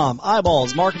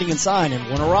 Eyeballs Marketing and Sign in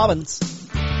Warner Robins.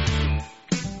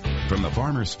 From the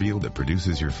farmer's field that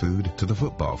produces your food to the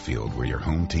football field where your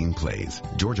home team plays,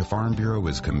 Georgia Farm Bureau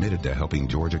is committed to helping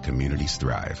Georgia communities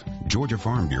thrive. Georgia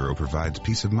Farm Bureau provides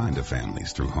peace of mind to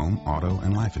families through home, auto,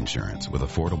 and life insurance with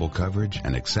affordable coverage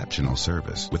and exceptional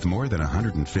service. With more than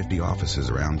 150 offices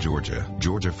around Georgia,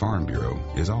 Georgia Farm Bureau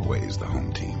is always the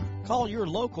home team. Call your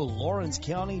local Lawrence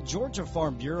County Georgia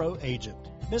Farm Bureau agent,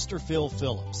 Mr. Phil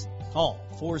Phillips. Call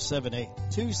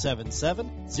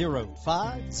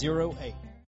 478-277-0508.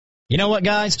 You know what,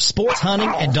 guys? Sports, hunting,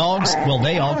 and dogs, well,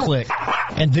 they all click.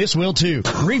 And this will too.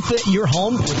 Refit your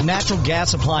home with natural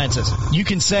gas appliances. You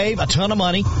can save a ton of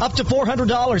money, up to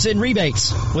 $400 in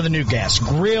rebates. With a new gas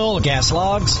grill, gas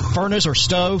logs, furnace, or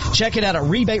stove, check it out at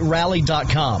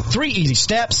rebaterally.com. 3 easy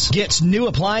steps, gets new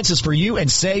appliances for you,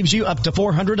 and saves you up to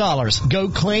 $400. Go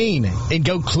clean and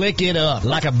go click it up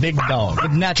like a big dog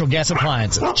with natural gas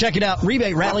appliances. Check it out,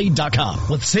 rebaterally.com.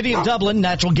 With City of Dublin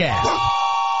Natural Gas.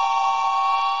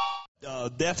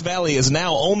 Death Valley is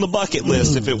now on the bucket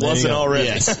list if it wasn't already.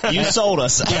 Yes. You sold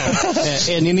us.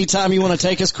 And anytime you want to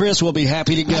take us, Chris, we'll be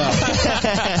happy to go.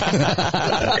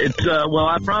 Well,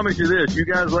 I promise you this. You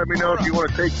guys let me know if you want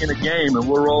to take in a game, and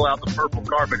we'll roll out the purple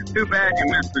carpet. It's too bad you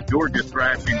missed the Georgia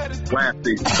thrashing last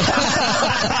season.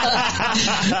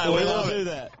 We will do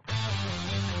that.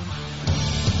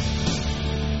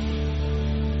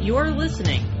 You're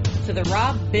listening to the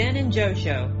Rob, Ben, and Joe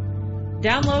Show.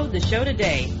 Download the show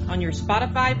today on your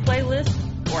Spotify playlist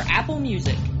or Apple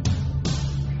Music.